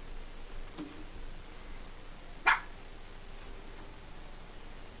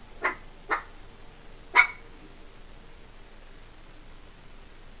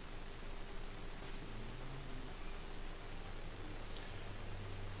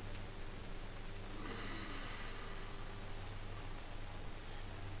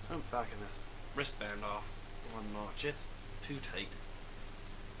 I'm backing this wristband off one notch. It's too tight.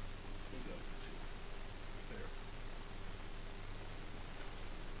 Maybe I'll do two.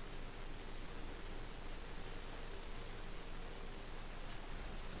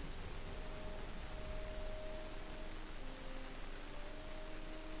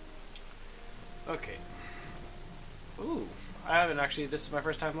 There. Okay. Ooh, I haven't actually. This is my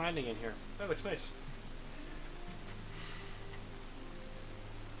first time landing in here. That looks nice.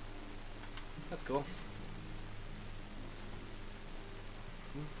 That's cool.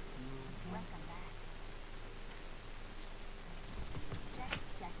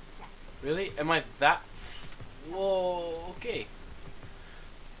 Really? Am I that? Whoa, okay.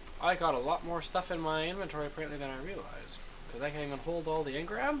 I got a lot more stuff in my inventory apparently than I realized. Because I can even hold all the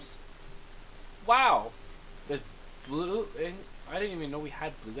engrams? Wow! The blue... I didn't even know we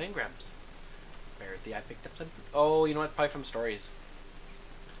had blue engrams. Apparently I picked up some... Oh, you know what? Probably from stories.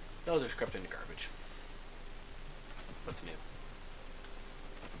 Those are scripted into garbage. What's new?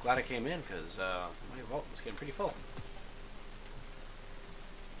 Glad I came in because my vault was getting pretty full.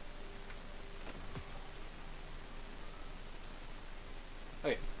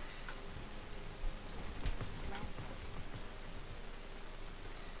 Okay.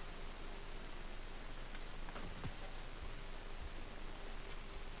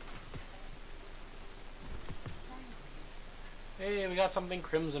 got something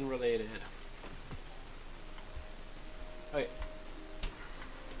Crimson related. Okay.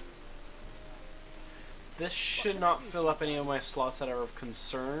 This should not fill up any of my slots that are of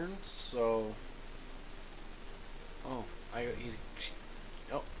concern, so... Oh, oh,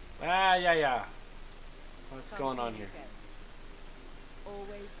 yeah. What's going on here? Always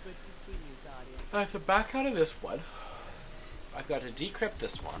good to see you, Guardian. I have to back out of this one. I've got to decrypt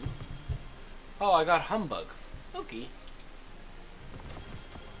this one. Oh, I got Humbug. Okay.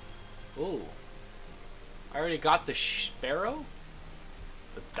 Ooh. I already got the Sparrow?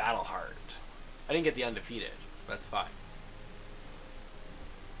 The Battle Heart. I didn't get the Undefeated. That's fine.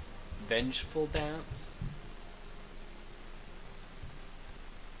 Vengeful Dance?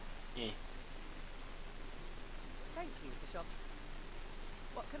 Eh. Thank you, Bishop.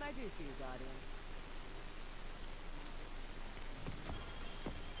 What can I do for you, Guardian?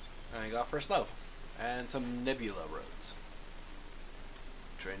 I got First Love. And some Nebula Roads.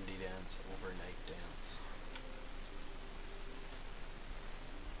 Trendy Dance, Overnight Dance.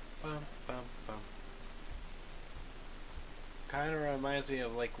 Bum, bum, bum. Kind of reminds me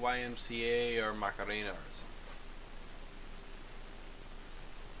of like YMCA or Macarena or something.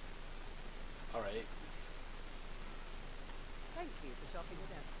 Alright. Thank you for shopping with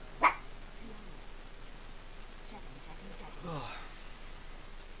them.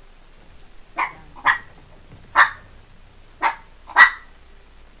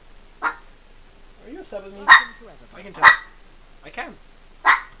 Are you upset with me? Welcome to Everton. I can tell. I can.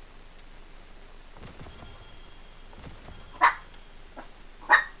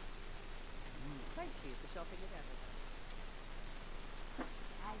 Thank you for shopping with Everton.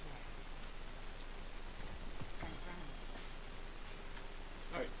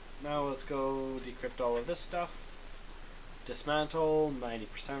 Alright, now let's go decrypt all of this stuff. Dismantle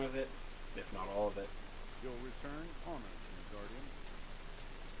 90% of it, if not all of it. You'll return honor to me, Guardian.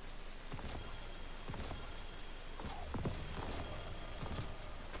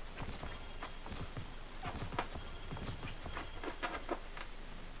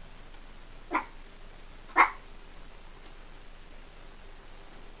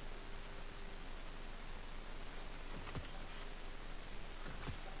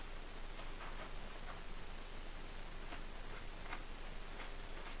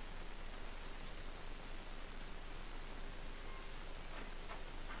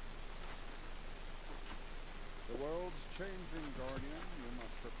 The world's changing, Guardian. You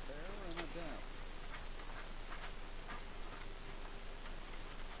must prepare and adapt.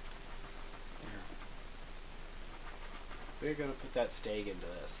 We're gonna put that stag into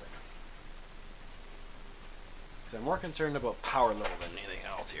this thing. Because I'm more concerned about power level than anything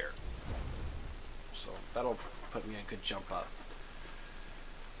else here. So that'll put me a good jump up.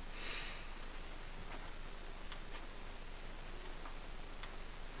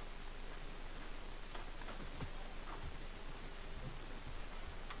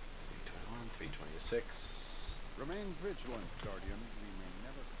 $326. Remain vigilant, Guardian. We may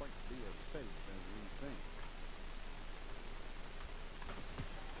never quite be as safe as we think.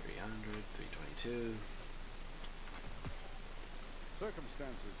 300, 322.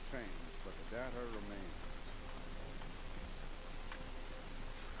 Circumstances change, but the data remains.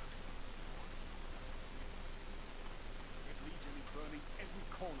 Red Legion is burning every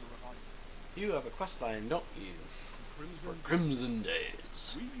corner around you. You have a quest line, don't you? For Crimson. Crimson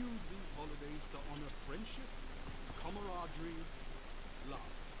Days. We use these holidays to honor friendship, camaraderie,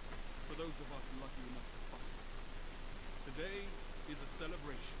 love. For those of us lucky enough to fight. Today is a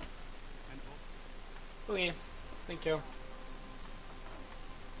celebration. And Okay, thank you.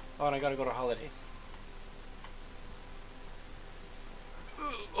 Oh, and I gotta go to Holiday.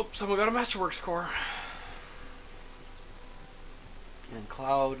 Oops, someone got a Masterworks core. And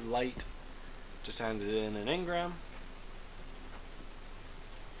Cloud, Light, just handed in an engram.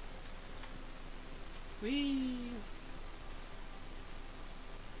 Whee!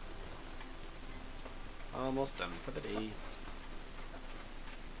 Almost done for the day.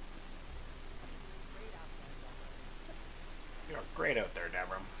 You're great out there,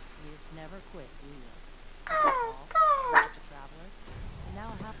 Deborah. You just never quit, do you? Traveler, and now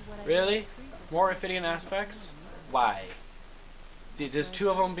half of what I Really? do is free for More someone Ophidian who aspects? doesn't need it. Why? Does two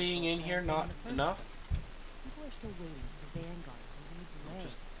of them being in here not enough? People are still waiting for vanguards and we delay.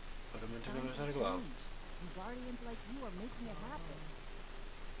 Just put them into the other Times side of have glove. changed, and guardians like you are making it happen.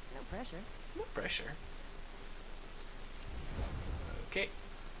 No pressure. No pressure. Okay,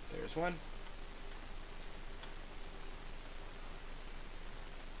 there's one.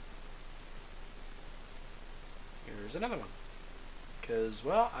 Here's another one. Because,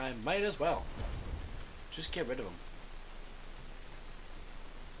 well, I might as well. Just get rid of them.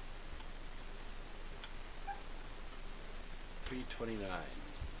 29.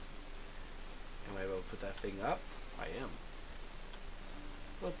 Am I able to put that thing up? I am.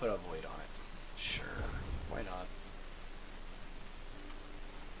 We'll put a void on it. Sure. Why not?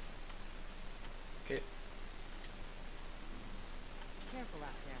 Okay. Careful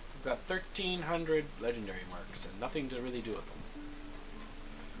out there. We've got 1,300 legendary marks and nothing to really do with them.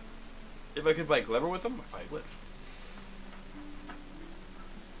 If I could buy Glimmer with them, I would.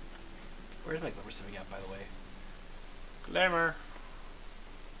 Where's my Glimmer sitting at, by the way? Glimmer!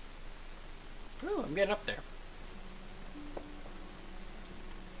 Ooh, I'm getting up there.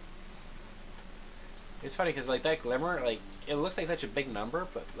 It's funny because like that Glimmer, like it looks like such a big number,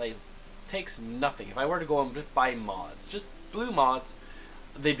 but like it takes nothing. If I were to go and just buy mods, just blue mods,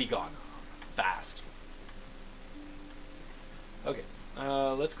 they'd be gone fast. Okay,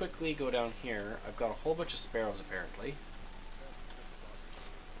 let's quickly go down here. I've got a whole bunch of sparrows apparently.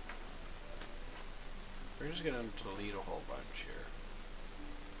 We're just gonna delete a whole bunch here.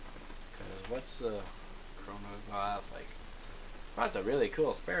 Cause what's the chrono glass like? Lots of really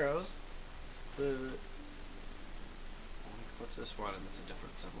cool sparrows. But what's this one? And it's a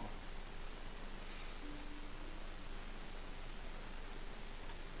different symbol.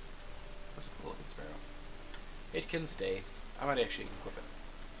 That's a cool looking sparrow. It can stay. I might actually equip it.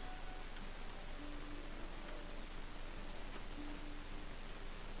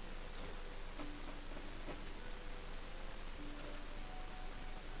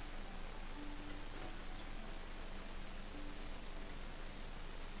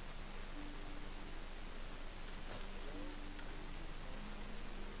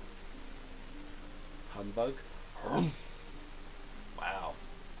 Humbug. Wow.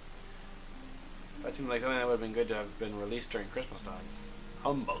 That seemed like something that would have been good to have been released during Christmas time.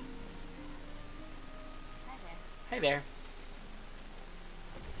 Humbug. Hey there.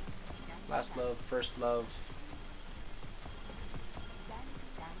 Last love, first love.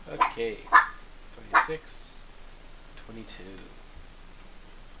 Okay. 26. 22.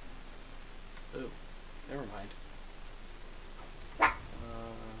 Ooh. Never mind.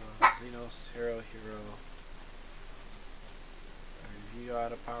 Xenos, hero. Have you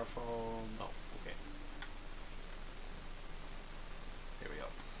got a powerful? No. Okay. Here we go.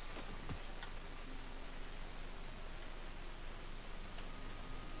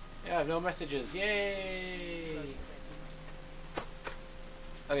 Yeah, I have no messages. Yay!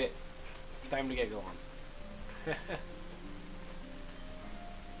 Okay. Time to get going.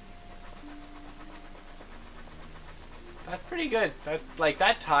 That's pretty good. That, like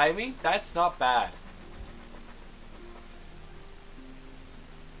that timing, that's not bad.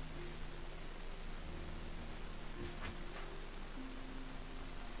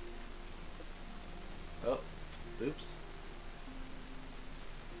 Oh, oops.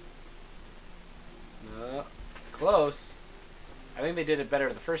 No, close. I think they did it better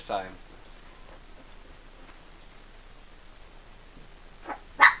the first time.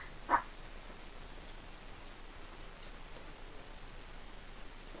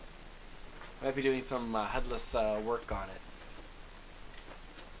 I might be doing some headless work on it.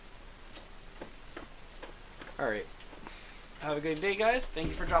 Alright. Have a good day, guys. Thank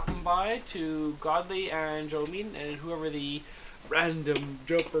you for dropping by to Godly and Jolene and whoever the random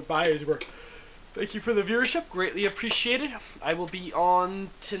jumper buys were. Thank you for the viewership. Greatly appreciated. I will be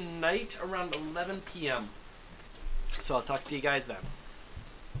on tonight around 11 p.m. So I'll talk to you guys then.